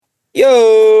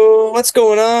Yo, what's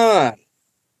going on?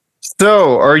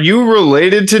 So, are you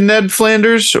related to Ned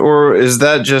Flanders, or is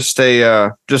that just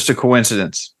a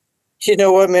coincidence? You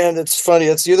know what, man? It's funny.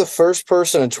 You're the first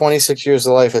person in 26 years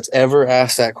of life that's ever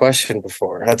asked that question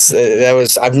before.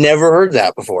 I've never heard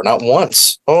that before, not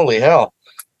once. Holy hell!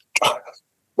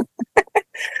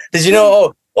 Did you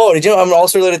know? Did you know I'm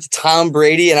also related to Tom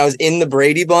Brady, and I was in the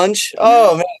Brady bunch?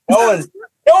 Oh man,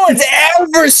 no one's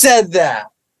ever said that.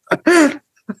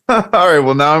 All right,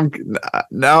 well now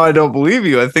I don't believe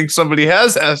you. I think somebody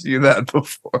has asked you that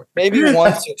before. Maybe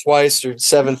once or twice or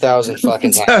 7,000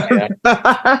 fucking times.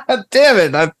 Yeah. Damn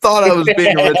it! I thought I was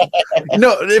being original.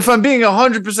 No, if I'm being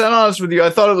 100% honest with you, I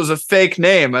thought it was a fake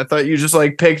name. I thought you just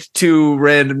like picked two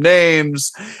random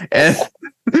names and.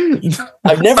 Now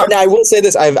I will say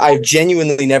this, I've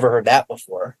genuinely never heard that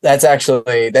before. That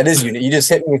is unique. You just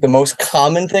hit me with the most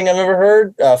common thing I've ever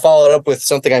heard, followed up with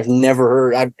something I've never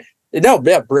heard. No,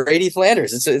 yeah, Brady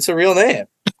Flanders. It's a real name.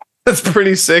 That's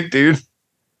pretty sick, dude.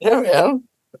 Yeah, man.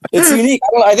 It's unique.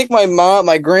 I think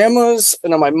my grandma's,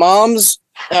 no, my mom's,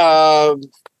 I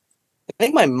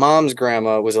think my mom's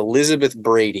grandma was Elizabeth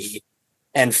Brady,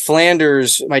 and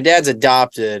Flanders, my dad's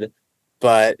adopted,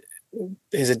 but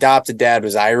his adopted dad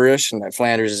was Irish, and my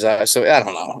Flanders is, so I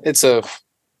don't know. It's a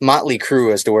motley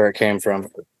crew as to where it came from.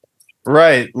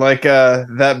 Right, like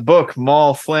that book,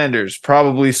 Mall Flanders,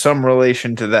 probably some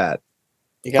relation to that.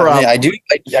 You got me.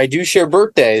 I do share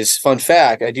birthdays. Fun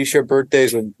fact: I do share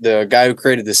birthdays with the guy who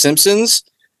created The Simpsons,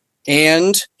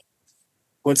 and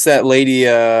what's that lady?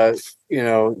 The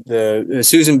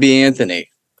Susan B. Anthony.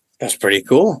 That's pretty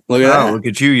cool. Look at that. Look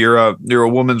at you. You're a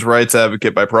woman's rights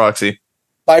advocate by proxy.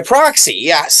 By proxy,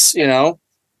 yes. It's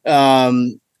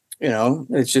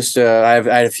just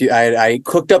I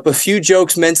cooked up a few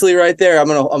jokes mentally right there. I'm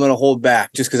gonna hold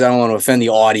back just because I don't want to offend the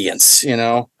audience.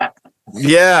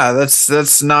 Yeah,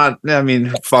 that's not. I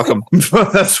mean, fuck them.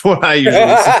 That's what I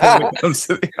usually say when it comes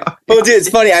to the audience. Oh, dude, it's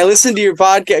funny. I listened to your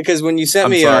podcast because when you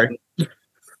sent me, I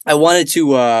wanted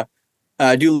to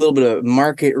do a little bit of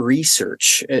market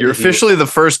research. You're officially the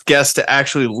first guest to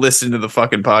actually listen to the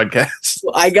fucking podcast.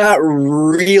 I got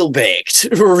real baked,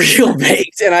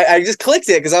 and I just clicked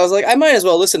it because I was like, I might as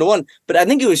well listen to one. But I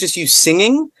think it was just you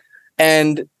singing,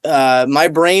 and my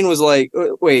brain was like,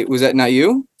 wait, was that not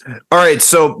you? All right,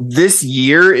 so this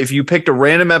year, if you picked a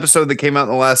random episode that came out in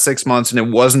the last 6 months and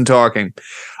it wasn't talking,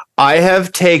 I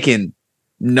have taken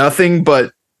nothing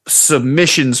but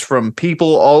submissions from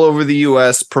people all over the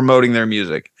US promoting their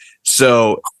music.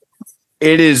 So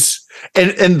it is,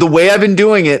 and the way I've been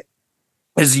doing it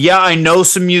is, yeah, I know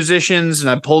some musicians and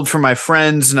I pulled from my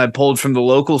friends and I pulled from the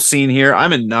local scene here.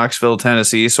 I'm in Knoxville,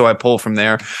 Tennessee, so I pull from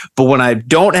there. But when I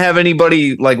don't have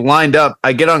anybody like lined up,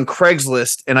 I get on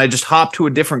Craigslist and I just hop to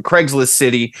a different Craigslist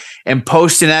city and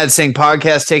post an ad saying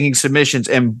podcast taking submissions.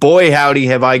 And boy, howdy,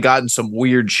 have I gotten some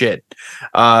weird shit.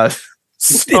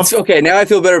 It's okay. Now I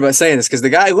feel better about saying this because the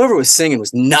guy, whoever was singing,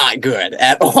 was not good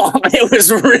at all. It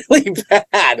was really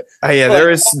bad. Yeah,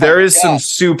 there is some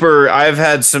super. I've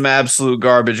had some absolute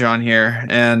garbage on here,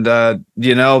 and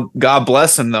God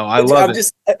bless him though. I love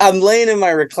it. I'm laying in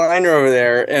my recliner over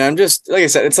there, and I'm just, like I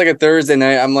said, it's like a Thursday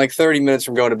night. I'm like 30 minutes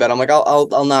from going to bed. I'm like,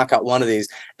 I'll knock out one of these,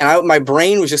 and my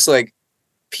brain was just like,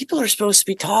 people are supposed to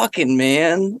be talking,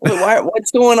 man.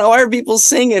 What's going on? Why are people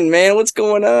singing, man? What's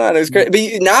going on? It was great. But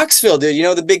Knoxville,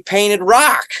 dude, the big painted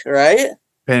rock, right?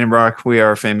 Painted rock. We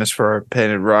are famous for our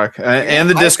painted rock and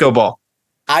the disco ball.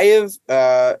 I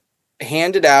have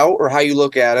handed out, or how you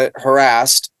look at it,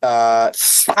 harassed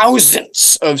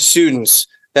thousands of students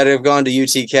that have gone to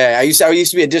UTK. I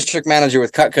used to be a district manager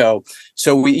with Cutco.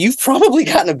 So you've probably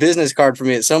gotten a business card from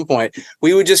me at some point.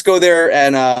 We would just go there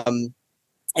and,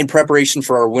 in preparation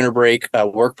for our winter break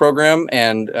work program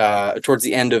and towards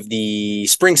the end of the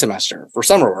spring semester for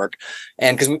summer work.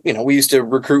 And because, we used to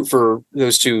recruit for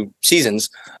those 2 seasons.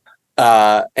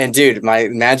 And dude, my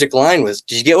magic line was,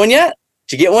 did you get one yet?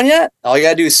 Did you get one yet? All you got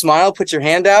to do is smile, put your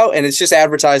hand out, and it's just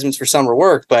advertisements for summer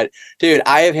work. But dude,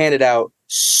 I have handed out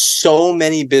so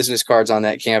many business cards on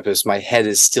that campus. My head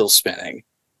is still spinning.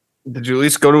 Did you at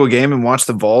least go to a game and watch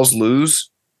the Vols lose?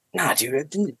 Nah,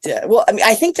 dude. Well, I mean,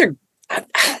 I think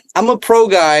I'm a pro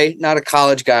guy, not a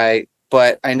college guy,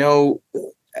 but I know.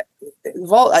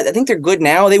 I think they're good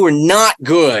now. They were not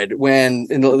good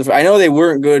I know they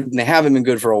weren't good, and they haven't been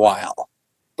good for a while.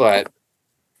 But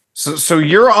so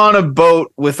you're on a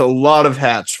boat with a lot of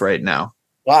hats right now.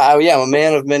 Wow, yeah, I'm a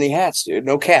man of many hats, dude.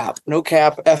 No cap.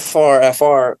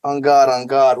 FR. On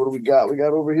God. What do we got? We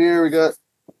got over here. We got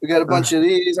a bunch of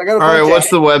these. I got a bunch. All right, what's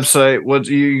the website? What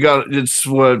you got? It's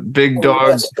what Big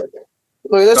Dawg.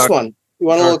 Look at this one. You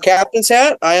want a little captain's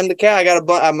hat? I am the cat.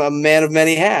 I'm a man of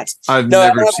many hats. I've No,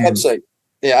 never I don't have a website.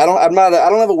 Yeah, I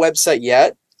don't have a website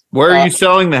yet. Where are you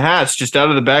selling the hats? Just out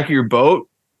of the back of your boat?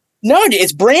 No,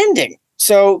 it's branding.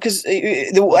 So, because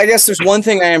I guess there's one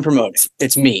thing I am promoting.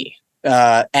 It's me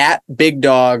at Big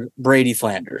Dawg Brady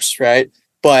Flanders, right?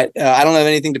 But I don't have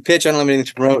anything to pitch. I don't have anything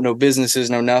to promote. No businesses,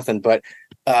 no nothing. But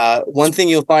one thing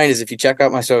you'll find is if you check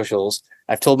out my socials,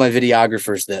 I've told my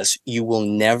videographers this: you will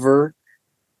never,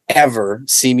 ever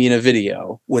see me in a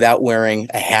video without wearing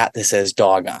a hat that says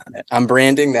Dawg on it. I'm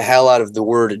branding the hell out of the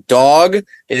word dog. It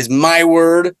is my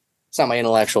word. It's not my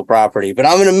intellectual property, but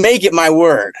I'm going to make it my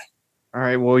word. All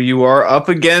right. Well, you are up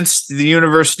against the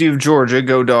University of Georgia.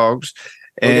 Go Dogs.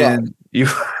 And you.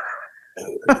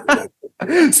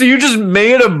 So you just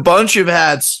made a bunch of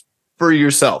hats for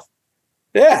yourself.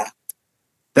 Yeah.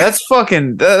 That's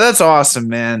awesome,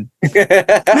 man.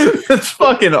 That's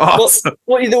fucking awesome.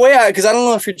 Well, the way because I don't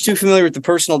know if you're too familiar with the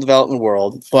personal development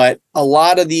world, but a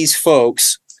lot of these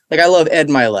folks, like I love Ed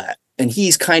Milet, and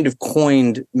he's kind of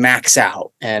coined max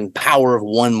out and power of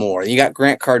one more. You got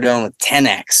Grant Cardone with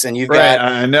 10x, and you've got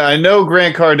I know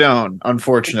Grant Cardone,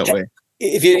 unfortunately.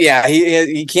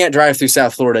 He can't drive through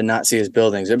South Florida and not see his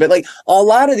buildings. But like a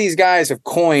lot of these guys have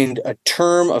coined a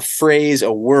term, a phrase,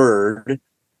 a word.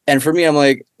 And for me, I'm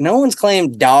like, no one's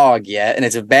claimed dog yet, and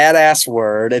it's a badass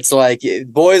word. It's like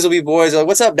boys will be boys. Like,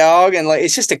 what's up, dog? And like,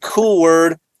 it's just a cool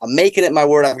word. I'm making it my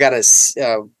word. I've got what's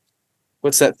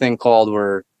that thing called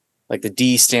where like the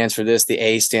D stands for this, the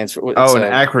A stands for an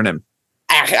acronym.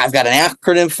 I've got an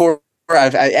acronym for.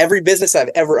 Every business I've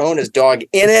ever owned has dog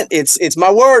in it. It's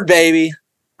my word, baby.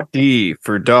 D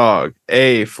for dog,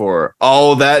 A for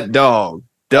all that dog,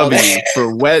 W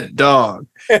for wet dog,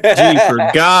 G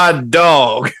for God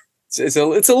dog. It's a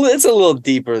little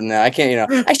deeper than that. I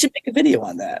can't, I should make a video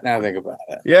on that. Now I think about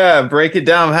it. Yeah, break it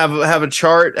down. Have a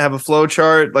chart, have a flow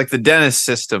chart, like the dentist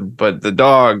system, but the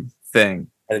dog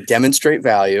thing. Demonstrate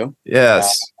value.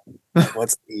 Yes.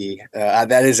 What's the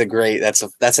that is a great that's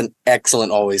an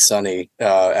excellent Always Sunny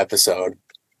episode.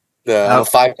 I'm a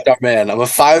 5-star man. I'm a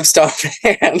 5-star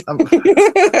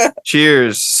man.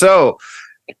 Cheers. So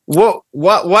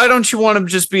why don't you want to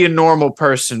just be a normal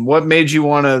person? What made you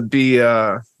want to be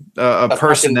a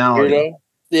personality?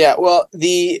 Yeah, well,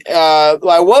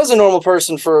 I was a normal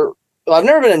person I've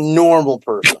never been a normal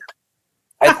person.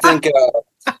 I think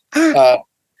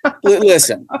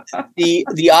listen,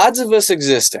 the odds of us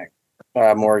existing,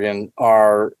 Morgan,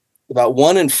 are about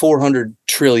 1 in 400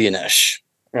 trillion-ish,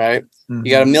 right? Mm-hmm.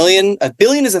 You got a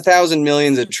billion is 1,000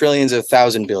 millions, a trillion is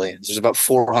 1,000 billions. There's about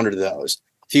 400 of those.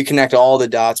 If you connect all the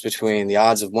dots between the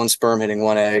odds of one sperm hitting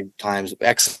one egg times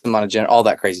X amount of all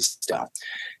that crazy stuff.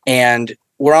 And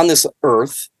we're on this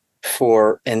earth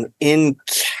for an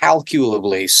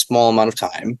incalculably small amount of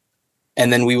time,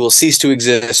 and then we will cease to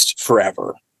exist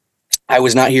forever. I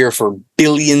was not here for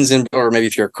billions, or maybe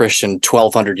if you're a Christian,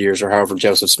 1,200 years, or however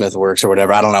Joseph Smith works, or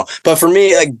whatever. I don't know. But for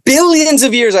me, like billions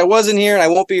of years, I wasn't here, and I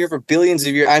won't be here for billions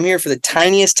of years. I'm here for the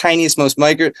tiniest, most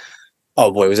micro. Oh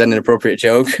boy, was that an inappropriate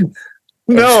joke?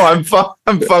 No, I'm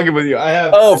fucking with you. I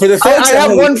have. Oh, for the folks I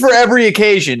have one for every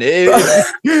occasion.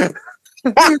 The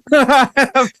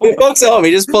folks at home, he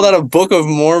just pulled out a Book of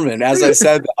Mormon. As I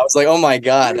said, I was like, "Oh my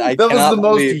god!" That was the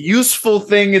most useful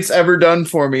thing it's ever done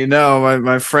for me. No,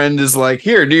 my friend is like,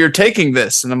 "Here, you're taking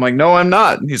this," and I'm like, "No, I'm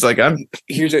not." And he's like, "I'm."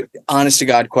 Here's an honest to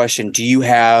god question: do you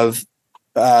have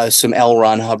some L.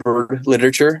 Ron Hubbard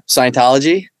literature,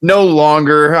 Scientology? No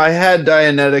longer. I had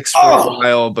Dianetics for a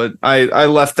while, but I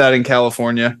left that in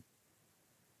California.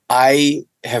 I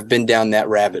have been down that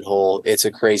rabbit hole. It's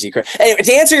a crazy. Anyway,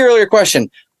 to answer your earlier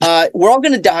question, we're all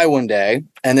going to die one day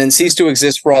and then cease to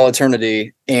exist for all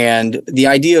eternity. And the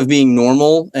idea of being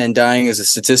normal and dying as a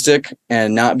statistic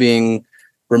and not being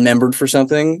remembered for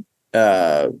something,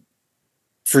 for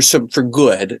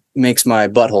good, makes my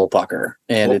butthole pucker,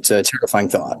 and it's a terrifying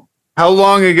thought. How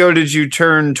long ago did you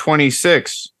turn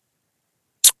 26?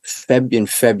 In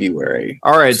February.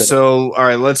 All right, so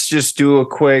let's just do a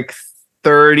quick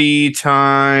 30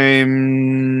 times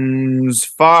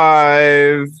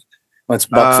 5. That's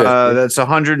 $150. That's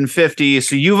 150.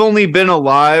 So you've only been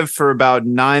alive for about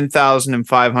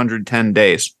 9,510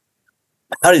 days.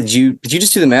 How did you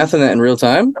just do the math on that in real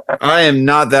time? I am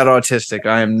not that autistic.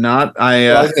 I am not.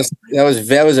 That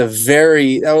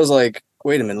was like,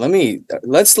 wait a minute.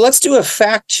 Let's do a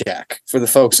fact check for the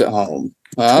folks at home.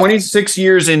 26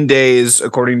 years in days,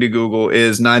 according to Google,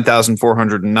 is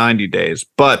 9,490 days.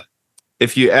 But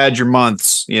if you add your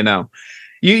months, you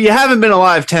haven't been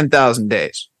alive 10,000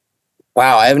 days.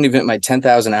 Wow, I haven't even hit my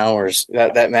 10,000 hours.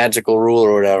 That magical rule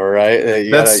or whatever,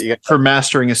 right? For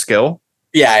mastering a skill.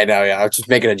 Yeah, I know. Yeah, I was just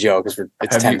making a joke because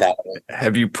it's 10,000.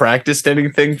 Have you practiced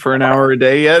anything for an hour a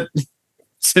day yet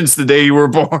since the day you were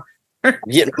born?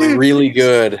 Getting really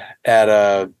good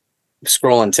at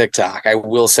scrolling TikTok. I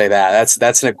will say that's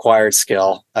an acquired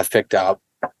skill I've picked up.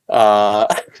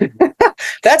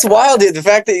 That's wild, dude. The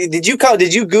fact that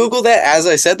did you Google that as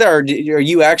I said that, or are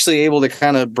you actually able to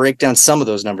kind of break down some of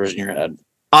those numbers in your head?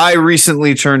 I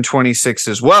recently turned 26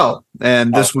 as well,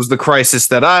 and this was the crisis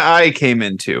that I came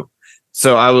into.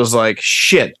 So I was like,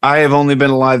 shit, I have only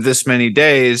been alive this many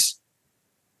days,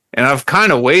 and I've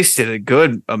kind of wasted a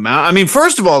good amount. I mean,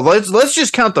 first of all, let's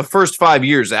just count the first 5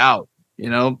 years out. You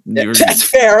know, that's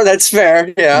fair. That's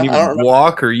fair. Yeah, I don't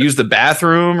walk or use the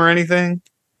bathroom or anything.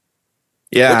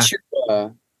 Yeah.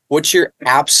 What's your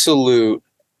absolute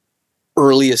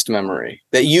earliest memory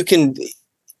that you can?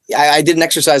 I did an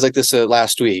exercise like this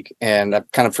last week, and I've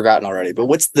kind of forgotten already. But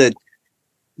what's the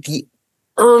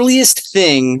earliest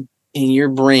thing in your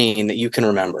brain that you can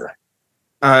remember?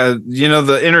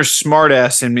 The inner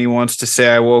smartass in me wants to say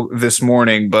I woke this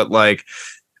morning, but like,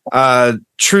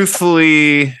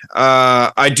 truthfully,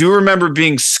 I do remember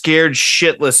being scared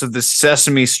shitless of the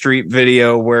Sesame Street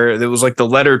video where there was like the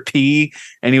letter P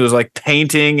and he was like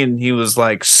painting and he was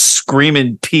like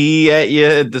screaming P at you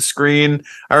at the screen.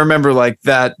 I remember like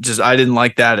that. I didn't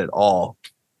like that at all.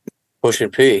 Pushing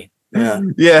P. Yeah.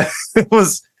 Yeah. It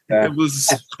was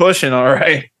pushing. All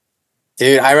right.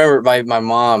 Dude, I remember my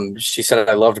mom, she said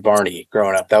I loved Barney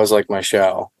growing up. That was like my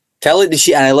show. And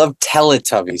I love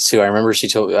Teletubbies too. I remember she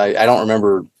told me, I don't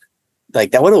remember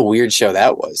like that. What a weird show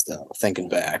that was though, thinking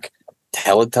back.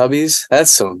 Teletubbies?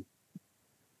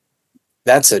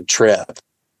 That's a trip.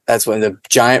 That's when the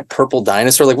giant purple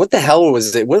dinosaur, like what the hell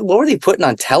was it? What were they putting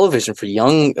on television for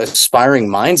young aspiring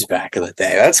minds back in the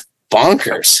day? That's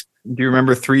bonkers. Do you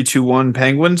remember 3-2-1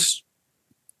 Penguins?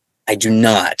 I do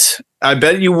not. I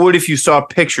bet you would if you saw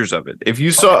pictures of it. If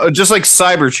you saw just like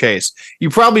Cyber Chase,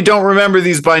 you probably don't remember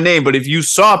these by name, but if you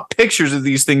saw pictures of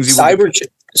these things,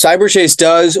 Cyber Chase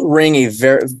does ring a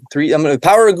I'm going to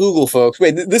power of Google, folks.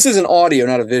 Wait, this is an audio,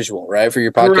 not a visual, right? For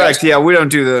your podcast. Correct. Yeah, we don't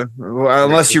do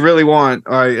unless you really want.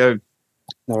 No,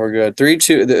 we're good. 3,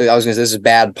 2. I was going to say this is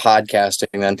bad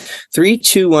podcasting. Then 3,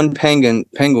 2, 1. Penguin.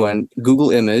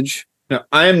 Google image. No,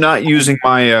 I am not using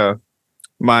my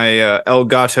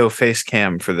Elgato face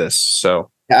cam for this. So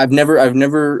I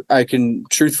can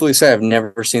truthfully say I've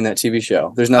never seen that TV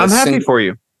show. I'm happy for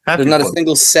you. There's not a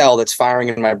single cell that's firing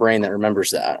in my brain that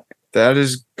remembers that. That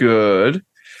is good.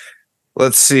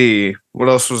 Let's see. What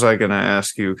else was I going to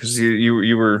ask you? Because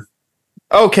you were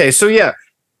okay. So yeah,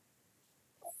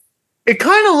 it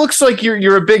kind of looks like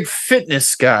you're a big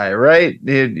fitness guy, right?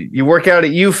 You work out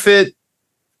at UFit.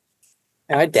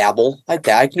 I dabble. I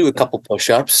can do a couple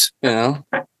push-ups. You know.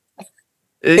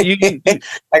 I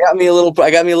got me a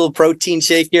little protein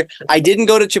shake here. I didn't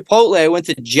go to Chipotle. I went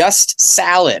to Just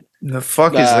Salad. The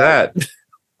fuck is that?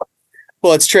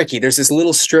 Well, it's tricky. There's this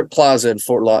little strip plaza in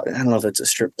Fort Lauderdale. I don't know if it's a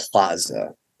strip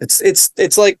plaza.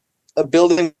 It's like a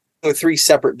building with 3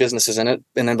 separate businesses in it,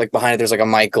 and then like behind it, there's like a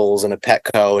Michaels and a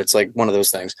Petco. It's like one of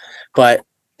those things, but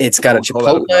it's got a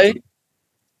Chipotle.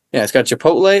 Yeah, it's got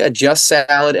Chipotle, a Just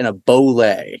Salad, and a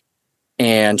Bole.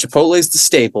 And Chipotle's the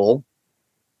staple.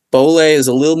 Bole is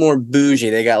a little more bougie.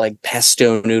 They got like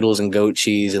pesto noodles and goat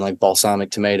cheese and like balsamic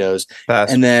tomatoes.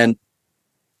 And then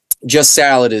Just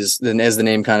Salad is, as the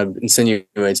name kind of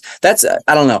insinuates. That's,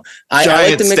 I don't know.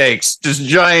 Giant steaks. Just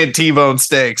giant T-bone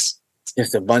steaks.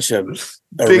 Just a bunch of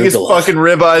biggest fucking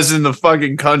ribeyes in the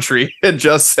fucking country at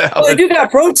Just Salad. Well, they do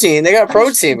got protein. They got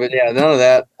protein, but yeah, none of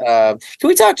that. Can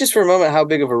we talk just for a moment how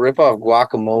big of a ripoff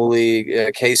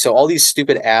guacamole, queso, all these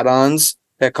stupid add-ons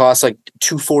that cost like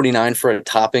 $2.49 for a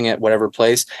topping at whatever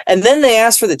place, and then they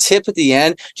ask for the tip at the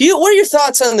end. What are your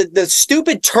thoughts on the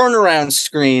stupid turnaround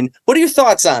screen? What are your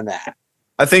thoughts on that?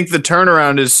 I think the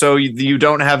turnaround is so you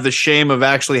don't have the shame of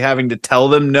actually having to tell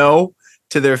them no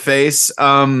to their face.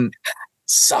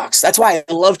 Sucks. That's why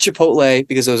I love Chipotle,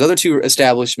 because those other 2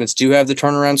 establishments do have the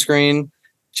turnaround screen,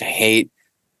 which I hate,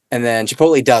 and then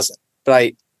Chipotle doesn't.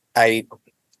 But I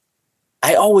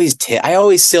always tip. I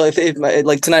always still, if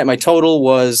like tonight, my total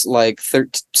was like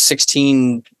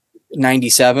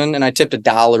 $16.97, and I tipped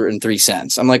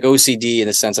 $1.03. I'm like OCD in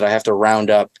the sense that I have to round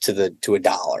up to a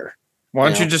dollar. Why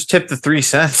don't you just tip the 3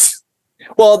 cents?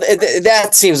 Well,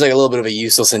 that seems like a little bit of a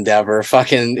useless endeavor. I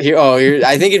think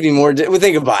it'd be more.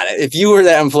 Think about it. If you were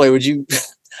that employee, would you?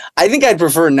 I think I'd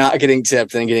prefer not getting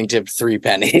tipped than getting tipped 3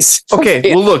 pennies.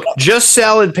 Okay, well, look, Just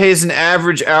Salad pays an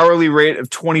average hourly rate of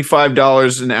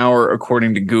 $25 an hour,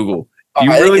 according to Google.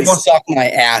 You really want to suck my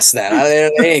ass then?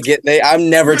 I'm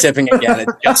never tipping again at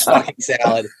Just fucking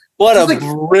Salad. What a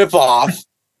ripoff!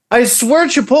 I swear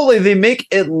Chipotle, they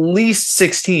make at least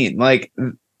 16, like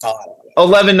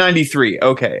 $11.93.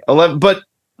 Okay. 11, but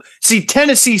see,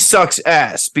 Tennessee sucks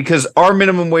ass because our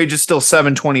minimum wage is still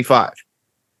 $7.25.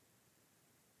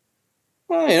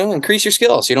 Well, increase your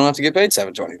skills. You don't have to get paid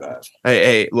 $7.25.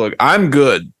 Hey, look, I'm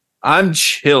good. I'm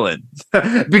chilling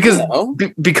because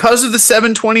because of the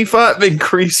 $7.25.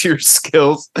 Increase your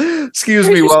skills. Excuse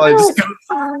me while I just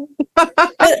go.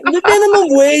 The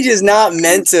minimum wage is not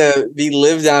meant to be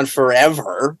lived on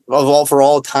forever, for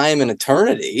all time and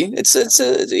eternity. It's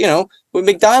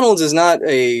McDonald's is not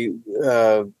a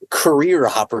career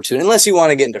opportunity unless you want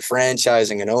to get into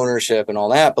franchising and ownership and all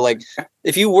that. But like,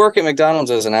 if you work at McDonald's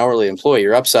as an hourly employee,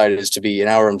 your upside is to be an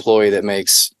hour employee that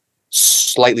makes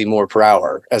slightly more per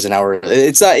hour as an hour.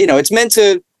 It's not, it's meant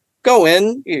to go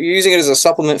in. You're using it as a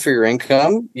supplement for your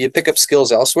income. You pick up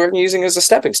skills elsewhere and you're using it as a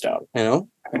stepping stone. Now,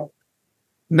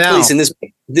 at least in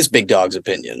this big dog's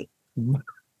opinion.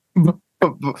 There's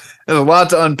a lot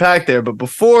to unpack there, but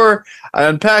before I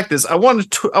unpack this, I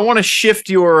want to shift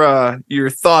your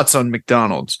thoughts on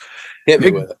McDonald's. Hit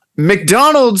me with it.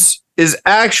 McDonald's is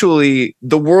actually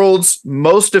the world's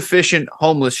most efficient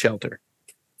homeless shelter.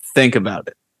 Think about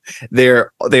it.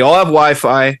 They all have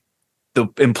Wi-Fi. The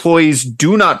employees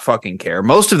do not fucking care.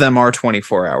 Most of them are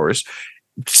 24 hours.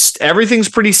 Everything's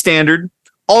pretty standard.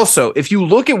 Also, if you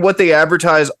look at what they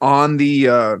advertise on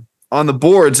the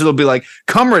boards, it'll be like,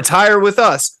 come retire with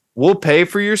us. We'll pay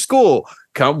for your school.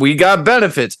 Come, we got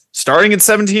benefits starting at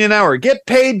 $17 an hour. Get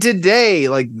paid today.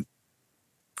 Like,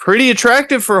 pretty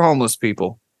attractive for homeless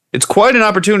people. It's quite an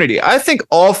opportunity. I think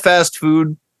all fast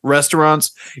food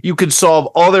restaurants, you could solve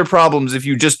all their problems if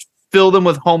you just fill them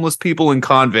with homeless people and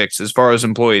convicts as far as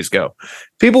employees go.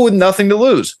 People with nothing to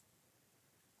lose.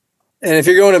 And if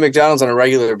you're going to McDonald's on a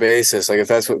regular basis, like if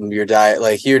that's what your diet,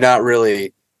 like you're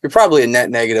probably a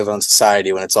net negative on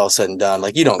society when it's all said and done.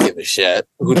 Like you don't give a shit.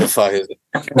 Who the fuck is it?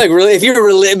 Like really, if you're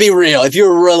be real, if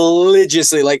you're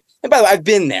religiously like, and by the way, I've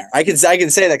been there. I can say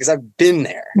that because I've been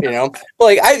there, But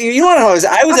like I was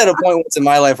at a point once in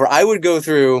my life where I would go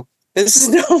through, this is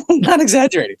not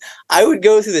exaggerating. I would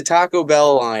go through the Taco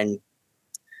Bell line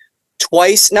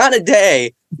twice, not a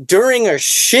day, during a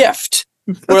shift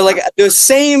where like the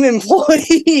same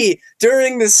employee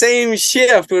during the same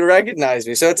shift would recognize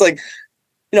me. So it's like,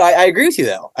 I agree with you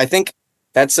though. I think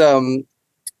that's they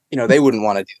wouldn't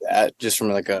want to do that just from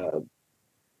like a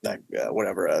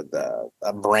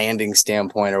branding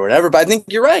standpoint or whatever. But I think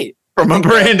you're right. From a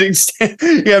branding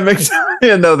standpoint,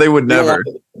 no, they would never.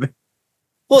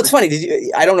 Well, it's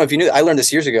funny. I don't know if you knew. I learned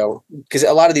this years ago because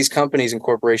a lot of these companies and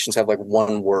corporations have like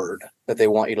one word that they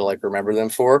want you to like remember them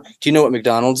for. Do you know what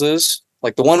McDonald's is?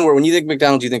 Like the one word when you think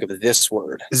McDonald's, you think of this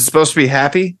word. Is it supposed to be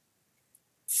happy?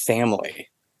 Family.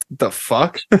 The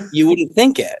fuck? You wouldn't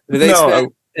think it. They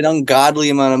spend an ungodly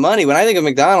amount of money. When I think of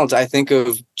McDonald's, I think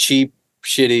of cheap,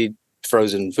 shitty,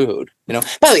 frozen food. By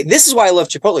the way, this is why I love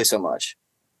Chipotle so much.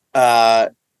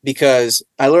 Because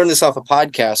I learned this off a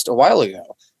podcast a while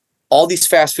ago. All these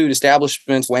fast food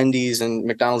establishments, Wendy's and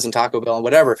McDonald's and Taco Bell and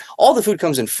whatever, all the food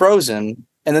comes in frozen,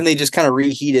 and then they just kind of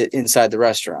reheat it inside the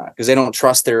restaurant because they don't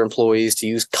trust their employees to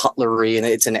use cutlery, and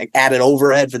it's an added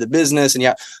overhead for the business.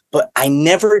 And but I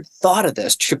never thought of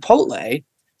this. Chipotle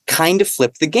kind of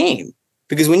flipped the game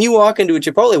because when you walk into a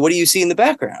Chipotle, what do you see in the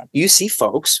background? You see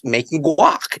folks making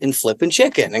guac and flipping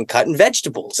chicken and cutting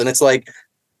vegetables, and it's like,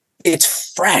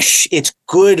 it's fresh. It's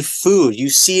good food. You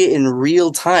see it in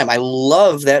real time. I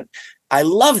love that. I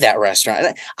love that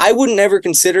restaurant. I wouldn't ever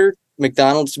consider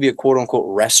McDonald's to be a quote unquote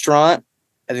restaurant.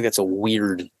 I think that's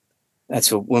when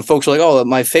folks are like, oh,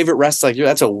 my favorite restaurant, like,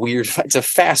 that's a weird, it's a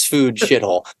fast food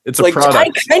shithole. It's like, a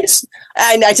product.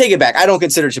 I take it back. I don't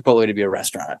consider Chipotle to be a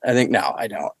restaurant. I think, no, I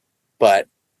don't. But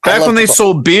back when they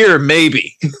sold beer,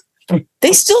 maybe.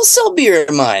 They still sell beer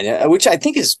in mine, which I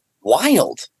think is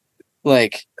wild.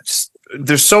 Like,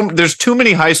 there's too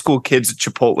many high school kids at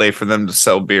Chipotle for them to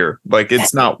sell beer. Like,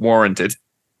 it's not warranted.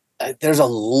 There's a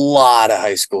lot of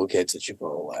high school kids at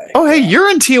Chipotle. Oh, hey,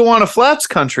 you're in Tijuana Flats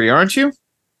country, aren't you?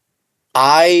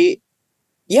 The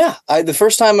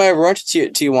first time I ever went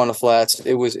to Tijuana Flats,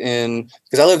 it was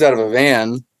because I lived out of a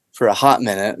van for a hot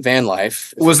minute, van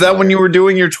life. Was that when you were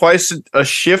doing your twice a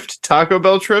shift Taco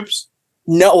Bell trips?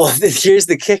 No, well, here's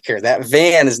the kicker. That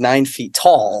van is 9 feet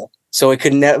tall. So it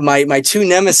could my two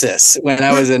nemesis when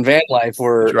I was in van life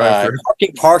were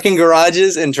parking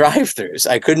garages and drive-throughs.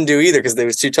 I couldn't do either because they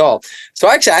was too tall. So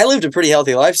actually, I lived a pretty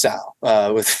healthy lifestyle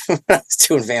with when I was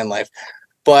doing van life.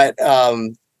 But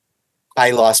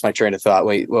I lost my train of thought.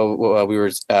 Wait, well we were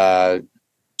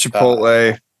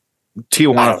Chipotle.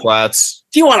 Tijuana Flats.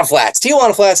 Tijuana Flats.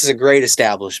 Tijuana Flats is a great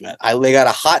establishment. They got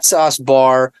a hot sauce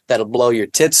bar that'll blow your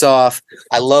tits off.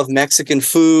 I love Mexican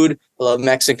food. I love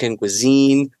Mexican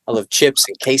cuisine. I love chips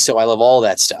and queso. I love all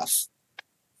that stuff.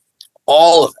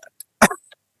 All of it.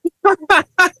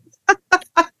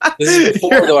 This is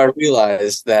before, though, I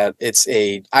realized that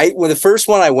when the first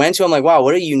one I went to, I'm like, wow,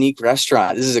 what a unique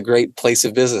restaurant. This is a great place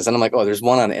of business. And I'm like, oh, there's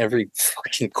one on every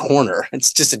fucking corner.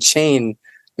 It's just a chain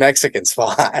Mexican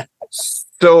spot.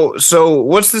 So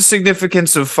what's the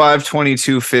significance of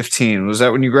 5/22/15? Was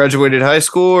that when you graduated high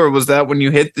school, or was that when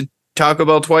you hit the Taco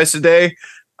Bell twice a day?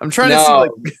 I'm trying to see like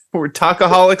where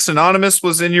Tacoholics Anonymous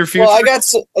was in your future. Well,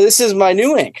 this is my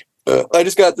new ink. I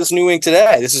just got this new ink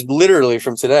today. This is literally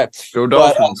from today. Go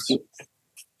Dolphins.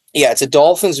 Yeah, it's a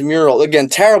Dolphins mural. Again,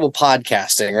 terrible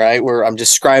podcasting, right? Where I'm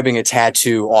describing a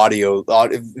tattoo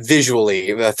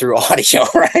visually through audio,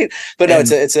 right? But no,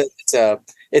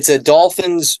 it's a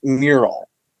Dolphins mural.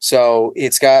 So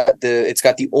it's got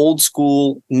the old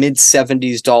school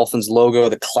mid-70s Dolphins logo,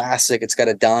 the classic. It's got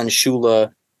a Don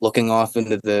Shula looking off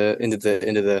into the and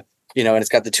it's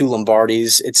got the two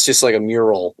Lombardis. It's just like a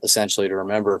mural essentially to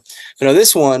remember. But no,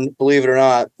 this one, believe it or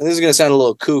not, and this is going to sound a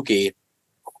little kooky.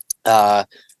 If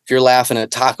you're laughing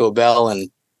at Taco Bell and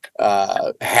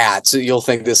hats, you'll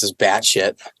think this is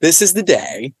batshit. This is the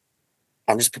day.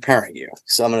 I'm just preparing you,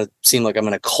 so I'm going to seem like I'm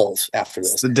in a cult after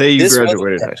this. The day you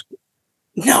graduated high school.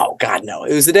 No, God, no.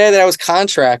 It was the day that I was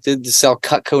contracted to sell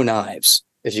Cutco knives,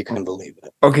 if you can believe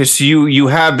it. Okay, so you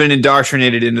have been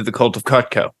indoctrinated into the cult of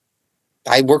Cutco.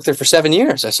 I worked there for 7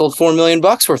 years. I sold $4 million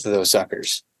worth of those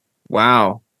suckers.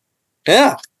 Wow.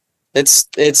 Yeah, I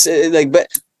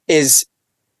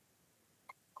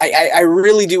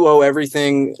really do owe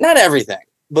everything, not everything,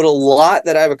 but a lot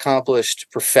that I've accomplished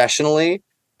professionally,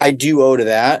 I do owe to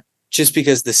that, just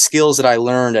because the skills that I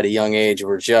learned at a young age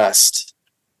were just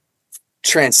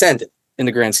transcendent in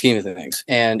the grand scheme of things.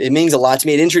 And it means a lot to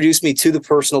me. It introduced me to the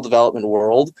personal development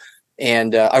world.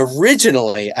 And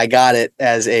originally I got it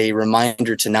as a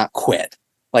reminder to not quit.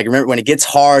 Like, remember when it gets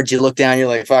hard, you look down, you're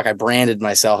like, fuck, I branded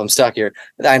myself. I'm stuck here.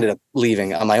 I ended up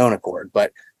leaving on my own accord.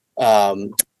 But a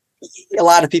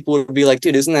lot of people would be like,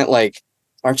 dude, isn't that like,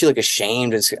 aren't you like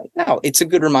ashamed? No, it's a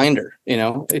good reminder.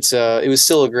 It was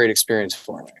still a great experience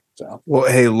for me. So. Well,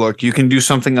 hey, look, you can do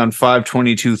something on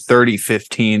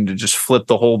 5/22/30/15 to just flip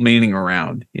the whole meaning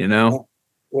around, Oh,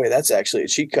 wait, that's actually a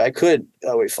cheat. I could.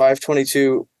 Oh, wait,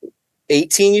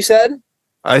 5/22/18, you said?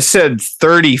 I said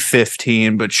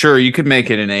 30/15, but sure, you could make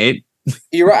it an 8.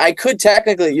 You're right. I could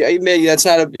technically. Maybe that's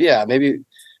not a. Yeah, maybe.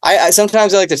 I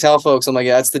sometimes I like to tell folks, I'm like,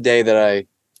 yeah, that's the day that I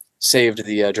saved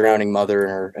the drowning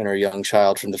mother and her young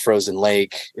child from the frozen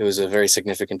lake. It was a very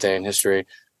significant day in history.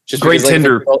 Just great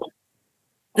Tinder.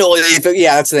 No, that's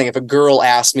the thing. If a girl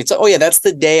asked me, it's like, oh yeah, that's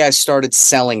the day I started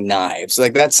selling knives.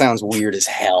 Like, that sounds weird as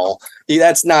hell.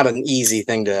 That's not an easy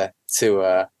thing to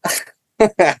to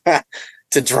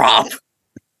drop.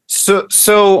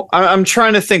 So I'm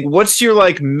trying to think, what's your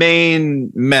like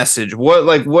main message?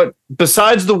 What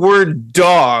besides the word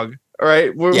dog? All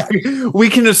right, we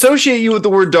can associate you with the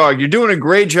word dog. You're doing a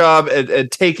great job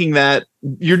at taking that.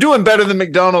 You're doing better than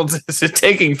McDonald's is at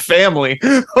taking family.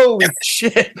 Holy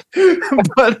shit!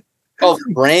 But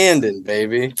Brandon,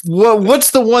 baby. What's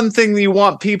the one thing that you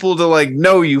want people to like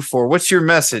know you for? What's your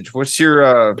message? What's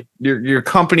your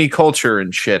company culture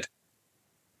and shit?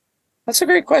 That's a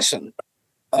great question.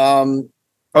 Oh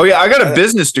yeah, I got a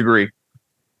business degree.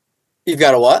 You've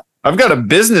got a what? I've got a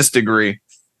business degree.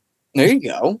 There you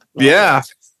go. Yeah.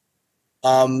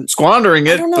 Squandering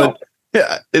it, but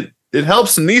yeah, it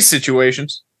helps in these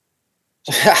situations.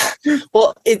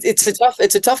 Well, it's a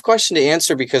tough question to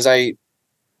answer because I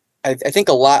think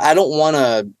a lot. I don't want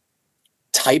to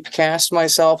typecast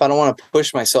myself. I don't want to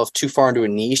push myself too far into a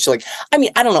niche. Like, I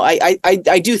mean, I don't know.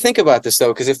 I do think about this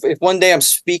though, because if one day I'm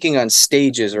speaking on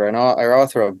stages or or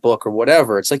author a book or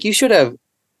whatever, it's like you should have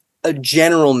a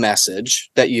general message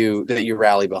that you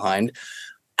rally behind.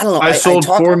 I don't know. I sold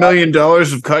 $4 million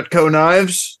of Cutco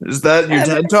knives. Is that your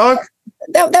TED Talk?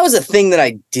 That was a thing that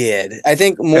I did. I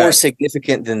think more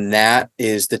significant than that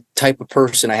is the type of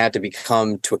person I had to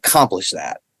become to accomplish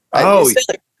that.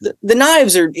 The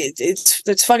knives are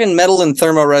it's fucking metal and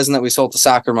thermoresin that we sold to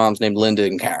soccer moms named Linda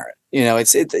and Karen.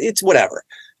 It's whatever.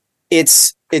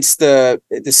 It's the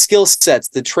skill sets,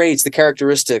 the traits, the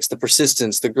characteristics, the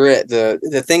persistence, the grit,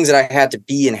 the things that I had to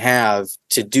be and have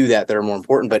to do that are more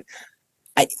important. But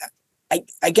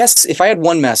I guess if I had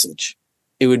one message,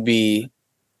 it would be,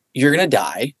 you're going to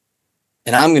die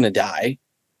and I'm going to die.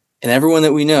 And everyone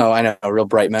that we know, I know, a real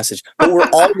bright message, but we're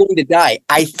all going to die.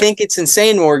 I think it's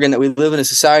insane, Morgan, that we live in a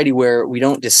society where we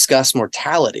don't discuss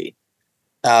mortality.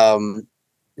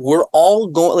 we're all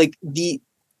going like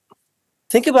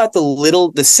think about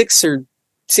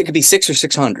it could be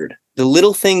 600. The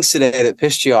little things today that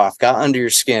pissed you off, got under your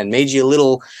skin, made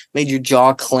your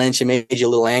jaw clench and made you a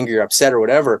little angry or upset or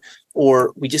whatever.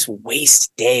 Or we just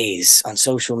waste days on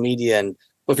social media. And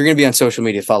well, if you're going to be on social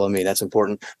media, follow me. That's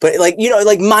important. But like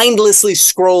mindlessly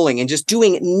scrolling and just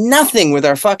doing nothing with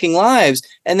our fucking lives.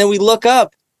 And then we look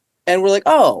up and we're like,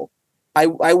 oh,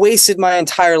 I wasted my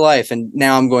entire life and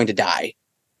now I'm going to die.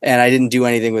 And I didn't do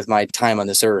anything with my time on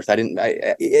this earth.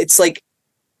 It's like,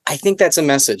 I think that's a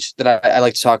message that I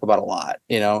like to talk about a lot,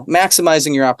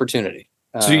 maximizing your opportunity.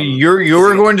 So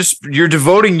you're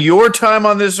devoting your time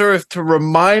on this earth to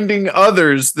reminding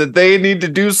others that they need to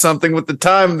do something with the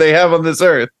time they have on this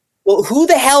earth. Well, who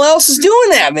the hell else is doing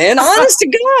that, man? Honest to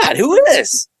God, who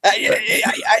is?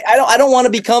 I don't want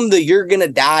to become the you're gonna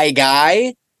die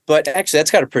guy, but actually,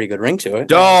 that's got a pretty good ring to it.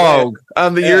 Dog,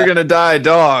 I'm the you're gonna die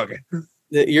dog.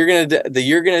 You're gonna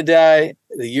die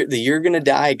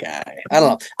guy. I don't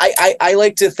know. I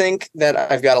like to think that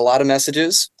I've got a lot of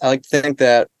messages. I like to think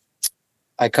that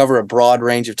I cover a broad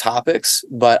range of topics,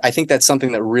 but I think that's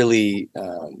something that really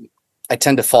I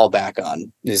tend to fall back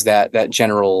on is that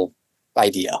general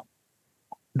idea.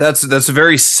 That's a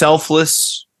very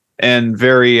selfless and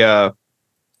very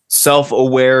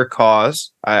self-aware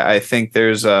cause. I think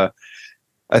there's a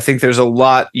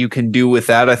lot you can do with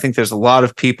that. I think there's a lot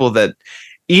of people that,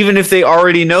 even if they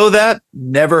already know that,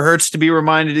 never hurts to be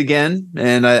reminded again.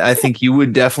 And I think you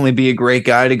would definitely be a great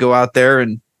guy to go out there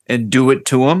and do it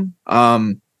to them.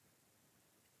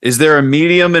 Is there a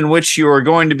medium in which you are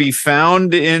going to be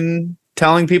found in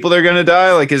telling people they're going to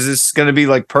die? Like, is this going to be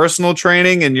like personal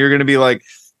training and you're going to be like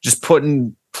just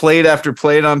putting plate after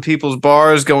plate on people's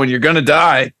bars going, you're going to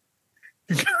die?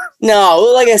 No,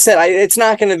 like I said, it's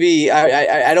not going to be,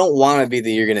 I don't want to be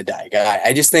the you're going to die guy.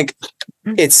 I just think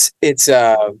it's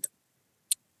I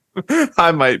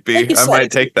might be. I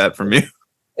might take that from you.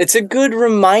 It's a good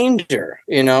reminder,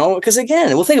 because again,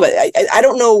 we'll think about it. I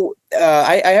don't know.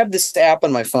 I have this app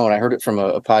on my phone. I heard it from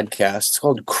a podcast. It's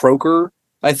called Croaker,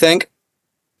 I think.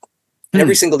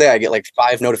 Every single day I get like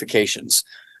 5 notifications.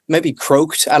 Maybe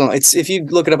Croaked. I don't know. If you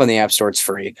look it up on the App Store, it's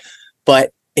free.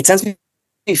 But it sends me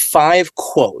 5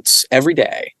 quotes every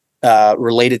day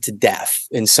related to death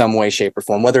in some way, shape, or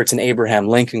form, whether it's an Abraham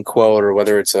Lincoln quote or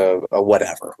whether it's a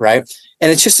whatever, right?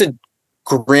 And it's just a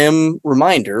grim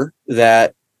reminder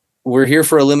that we're here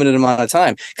for a limited amount of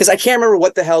time. Because I can't remember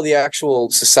what the hell the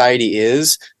actual society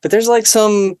is, but there's like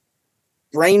some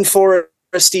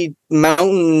rainforesty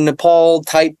mountain Nepal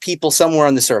type people somewhere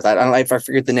on this earth. I don't know if I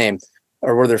forget the name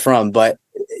or where they're from, but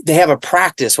they have a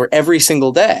practice where every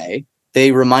single day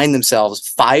they remind themselves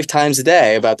 5 times a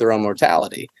day about their own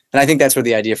mortality. And I think that's where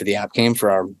the idea for the app came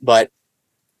from. But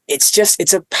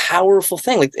it's a powerful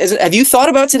thing. Like, have you thought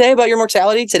about your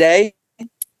mortality today?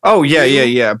 Oh,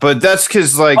 yeah. But that's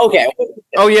because, like, okay.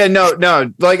 Oh, yeah,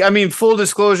 no. Like, I mean, full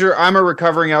disclosure, I'm a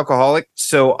recovering alcoholic.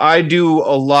 So I do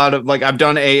a lot of, like, I've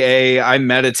done AA, I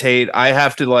meditate. I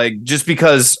have to, like, just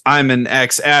because I'm an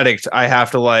ex-addict, I have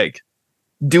to, like,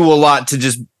 do a lot to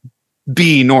just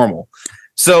be normal.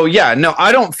 So, yeah, no,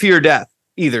 I don't fear death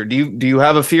either. Do you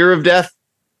have a fear of death?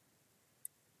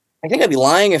 I think I'd be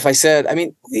lying if I said, I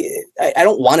mean, I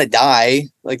don't want to die.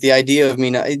 Like the idea of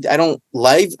me,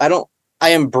 I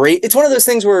embrace, it's one of those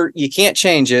things where you can't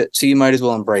change it. So you might as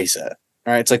well embrace it.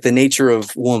 All right. It's like the nature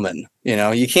of woman,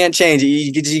 you can't change it.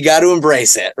 You got to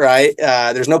embrace it. Right.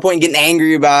 There's no point in getting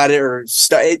angry about it or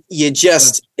it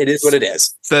is what it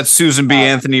is. That's Susan B.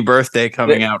 Anthony birthday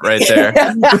coming out right there.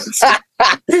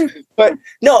 But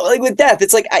no, like with death,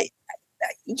 it's like,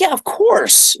 yeah, of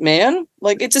course, man.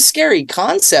 Like it's a scary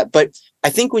concept, but I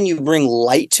think when you bring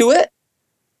light to it,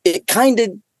 it kind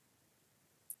of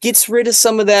gets rid of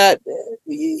some of that,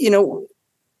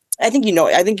 I think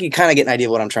you kind of get an idea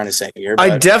of what I'm trying to say here.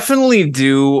 But. I definitely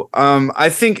do. I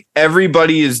think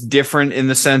everybody is different in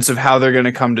the sense of how they're going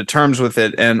to come to terms with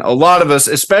it. And a lot of us,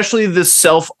 especially the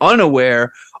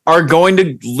self-unaware, are going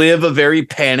to live a very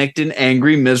panicked and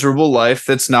angry, miserable life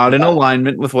that's not in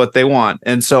alignment with what they want.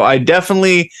 And so I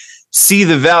definitely see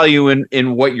the value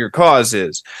in what your cause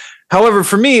is. However,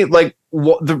 for me, like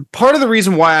the part of the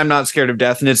reason why I'm not scared of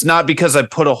death, and it's not because I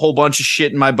put a whole bunch of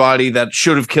shit in my body that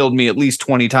should have killed me at least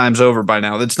 20 times over by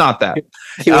now. That's not that.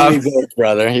 You and me both,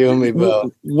 brother. You and me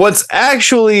both. What's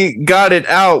actually got it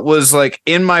out was like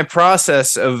in my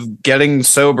process of getting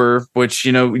sober, which,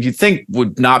 you think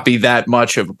would not be that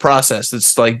much of a process.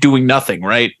 It's like doing nothing,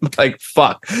 right? Like,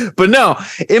 fuck. But no,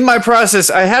 in my process,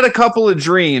 I had a couple of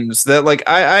dreams that like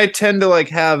I tend to like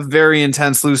have very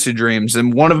intense lucid dreams.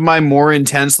 And one of my more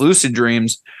intense lucid dreams,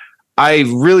 I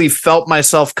really felt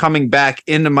myself coming back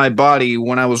into my body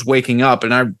when I was waking up,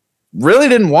 and I really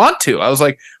didn't want to. I was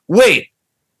like, wait,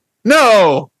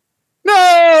 no,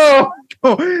 no.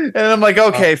 And I'm like,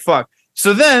 okay, fuck.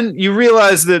 So then you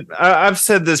realize that I've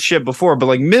said this shit before, but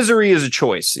like misery is a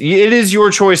choice. It is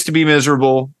your choice to be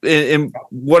miserable in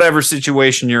whatever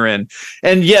situation you're in.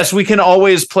 And yes, we can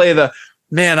always play the,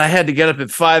 man, I had to get up at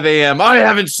 5 a.m. I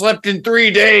haven't slept in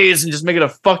 3 days and just make it a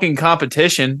fucking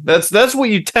competition. That's what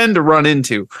you tend to run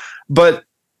into. But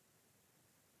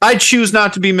I choose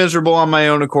not to be miserable on my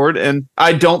own accord. And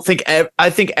I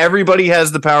think everybody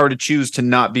has the power to choose to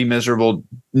not be miserable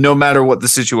no matter what the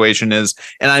situation is.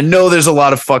 And I know there's a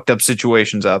lot of fucked up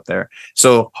situations out there.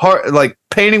 So like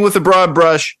painting with a broad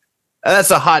brush,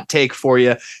 that's a hot take for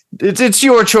you. It's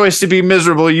your choice to be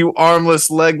miserable, you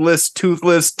armless, legless,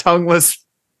 toothless, tongueless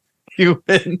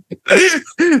human. I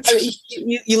mean,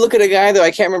 you look at a guy, though,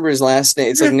 I can't remember his last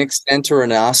name. It's like Nick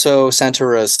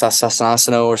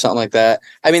Santarasasano or something like that.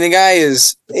 I mean, the guy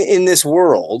is in this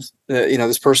world,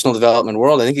 this personal development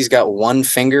world. I think he's got one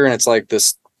finger, and it's like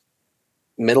this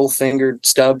middle finger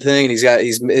stub thing,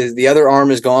 and the other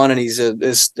arm is gone, and he's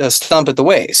a stump at the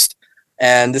waist.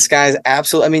 And this guy's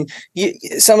absolutely, I mean,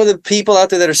 some of the people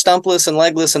out there that are stumpless and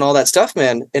legless and all that stuff,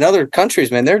 man, in other countries,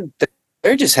 man,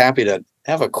 they're just happy to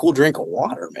have a cool drink of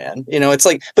water, man. It's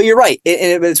like, but you're right.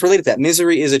 It's related to that.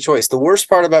 Misery is a choice. The worst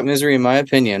part about misery, in my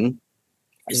opinion,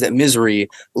 is that misery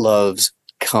loves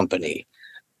company.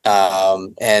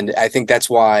 And I think that's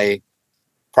why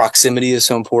proximity is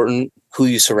so important. Who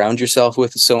you surround yourself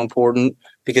with is so important.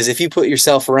 Because if you put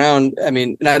yourself around, I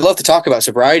mean, and I'd love to talk about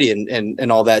sobriety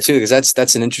and all that too, because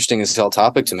that's an interesting as hell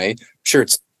topic to me. I'm sure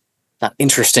it's not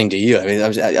interesting to you. I mean,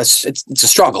 it's a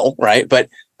struggle, right? But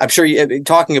I'm sure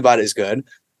talking about it is good.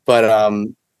 But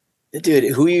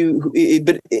dude,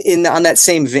 but in that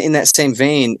same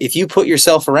vein, if you put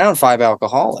yourself around 5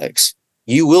 alcoholics,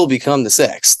 you will become the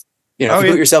sixth. If you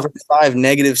put yourself around 5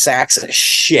 negative sacks of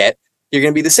shit, you're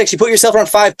going to be the sixth. You put yourself around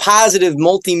 5 positive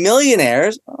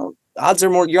multimillionaires, odds are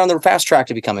more you're on the fast track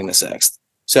to becoming the sixth.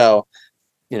 So,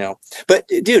 but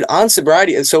dude, on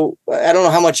sobriety. So I don't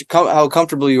know how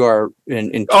comfortable you are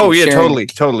in oh yeah, sharing.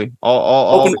 totally.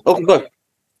 Open book.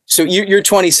 So you're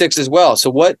 26 as well. So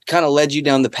what kind of led you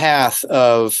down the path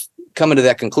of coming to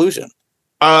that conclusion?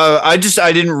 I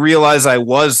didn't realize I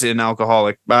was an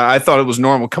alcoholic. I thought it was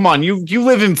normal. Come on, you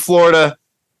live in Florida.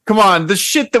 Come on, the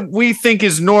shit that we think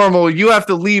is normal, you have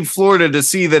to leave Florida to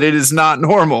see that it is not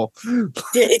normal.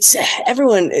 It's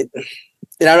everyone, and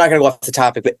I'm not going to go off the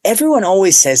topic, but everyone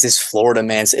always says this Florida,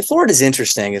 man. Florida's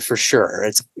interesting for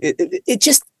sure. It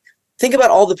just, think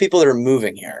about all the people that are